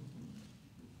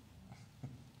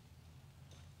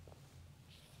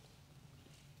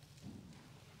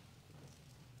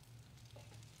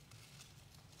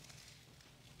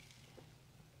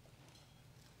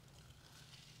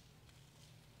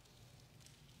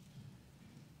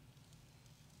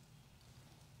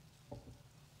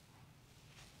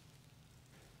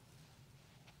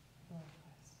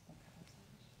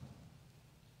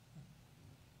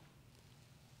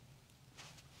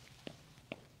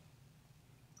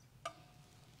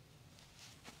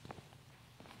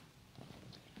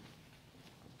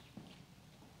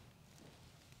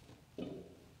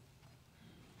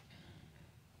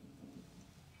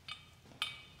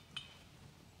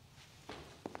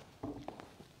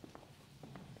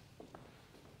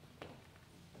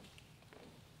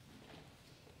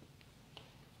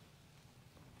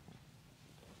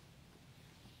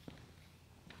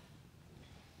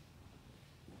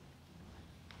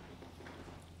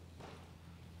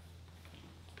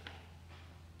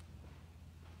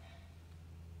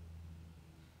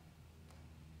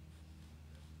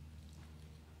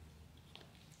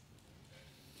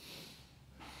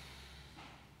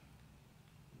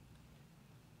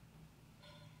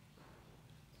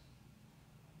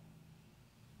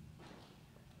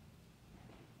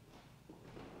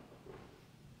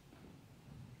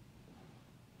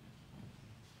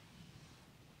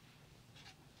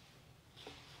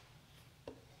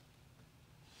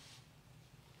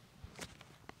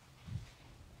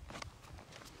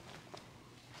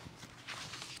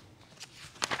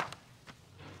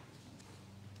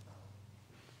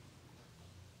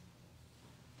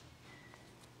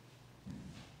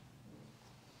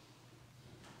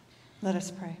 Let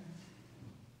us pray.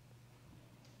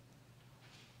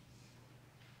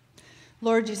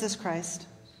 Lord Jesus Christ,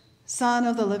 Son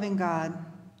of the living God,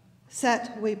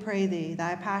 set, we pray thee,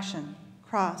 thy passion,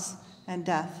 cross, and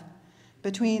death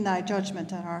between thy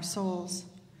judgment and our souls,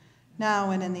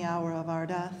 now and in the hour of our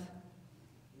death.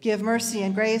 Give mercy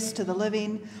and grace to the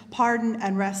living, pardon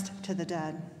and rest to the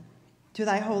dead. To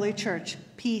thy holy church,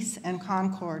 peace and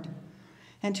concord,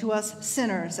 and to us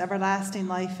sinners, everlasting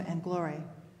life and glory.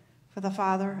 For the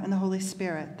Father and the Holy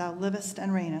Spirit, thou livest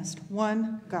and reignest,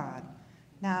 one God,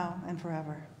 now and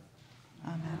forever.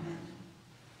 Amen.